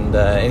them. And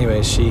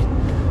anyways, she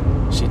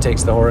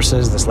takes the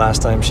horses. This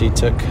last time she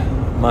took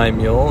my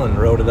mule and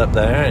rode it up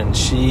there, and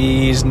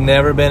she's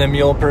never been a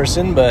mule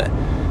person, but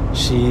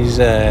she's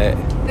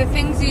the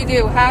things you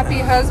do, happy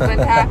husband,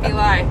 happy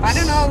life. I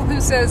don't know who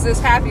says this,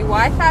 happy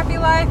wife, happy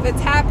life. It's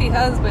happy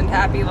husband,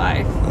 happy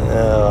life.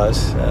 I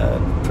was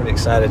pretty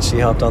excited. She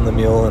hopped on the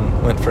mule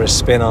and went for a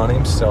spin on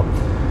him. So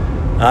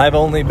I've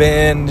only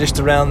been just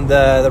around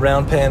the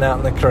round pen, out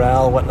in the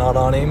corral, whatnot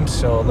on him.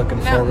 So looking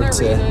forward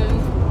to,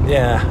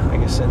 I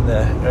guess in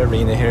the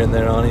arena here and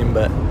there on him.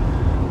 But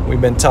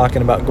we've been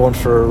talking about going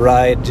for a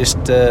ride just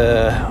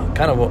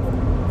kind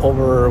of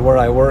over where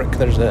I work.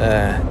 There's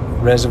a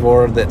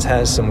reservoir that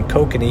has some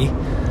kokanee,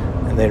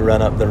 and they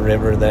run up the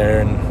river there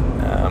and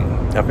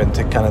up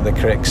into kind of the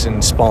creeks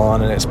and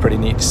spawn, and it's pretty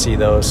neat to see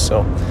those.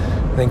 So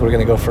I think we're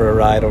going to go for a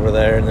ride over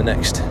there in the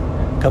next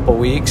couple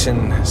weeks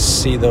and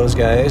see those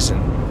guys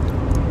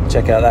and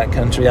check out that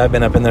country. I've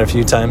been up in there a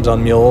few times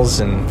on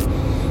mules, and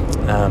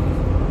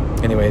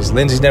anyways,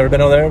 Lindsey's never been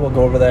over there. We'll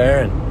go over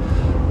there.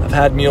 And I've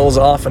had mules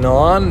off and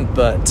on,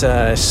 but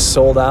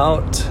sold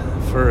out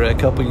for a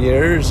couple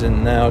years,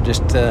 and now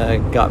just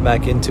got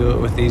back into it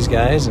with these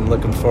guys, and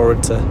looking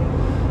forward to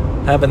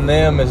having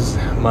them as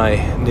my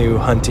new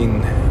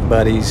hunting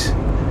buddies,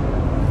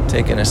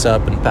 taking us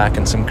up and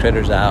packing some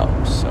critters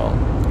out. So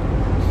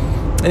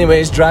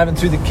anyways, driving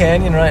through the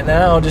canyon right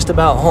now, just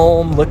about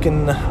home,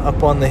 looking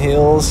up on the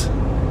hills.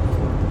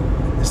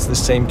 It's the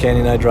same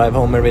canyon I drive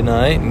home every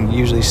night, and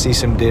usually see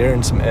some deer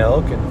and some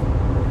elk,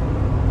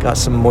 and got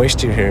some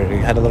moisture here. We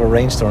had a little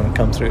rainstorm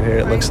come through here,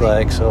 it looks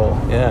like. So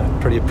yeah,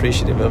 pretty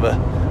appreciative of a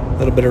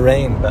little bit of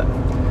rain. But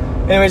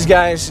anyways,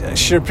 guys, I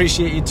sure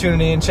appreciate you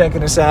tuning in,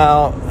 checking us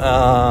out.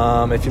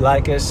 If you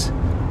like us,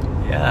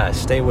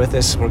 stay with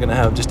us. We're gonna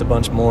have just a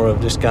bunch more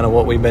of just kind of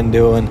what we've been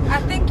doing.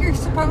 I think you're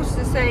supposed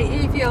to say,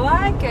 if you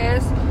like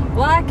us,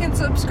 like and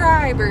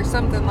subscribe or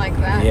something like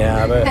that.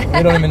 Yeah, but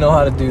we don't even know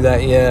how to do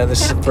that yet.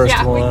 This is the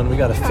first one. We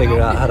got to figure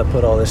out how to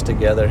put all this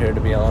together here,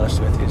 to be honest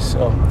with you.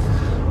 So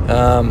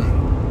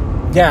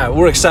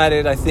we're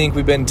excited. I think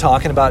we've been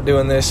talking about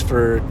doing this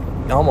for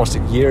almost a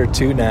year or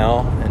two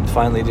now, and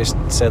finally just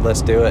said,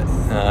 let's do it.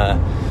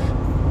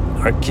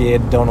 Our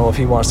kid, don't know if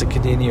he wants to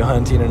continue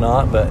hunting or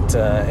not, but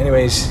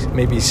anyways,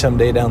 maybe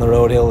someday down the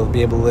road he'll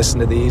be able to listen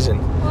to these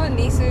and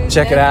nieces,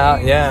 check it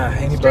out. Yeah,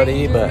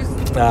 anybody.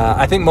 Strangers. But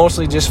I think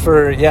mostly just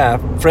for,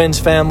 friends,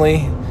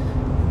 family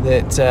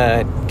that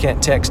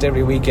can't text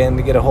every weekend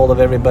to get a hold of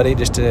everybody,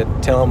 just to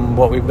tell them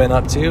what we've been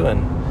up to.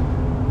 And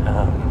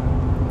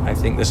I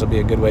think this will be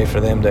a good way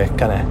for them to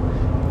kind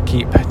of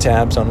keep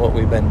tabs on what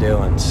we've been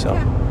doing. So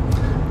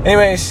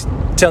anyways,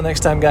 till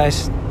next time,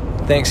 guys.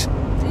 Thanks.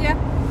 See ya.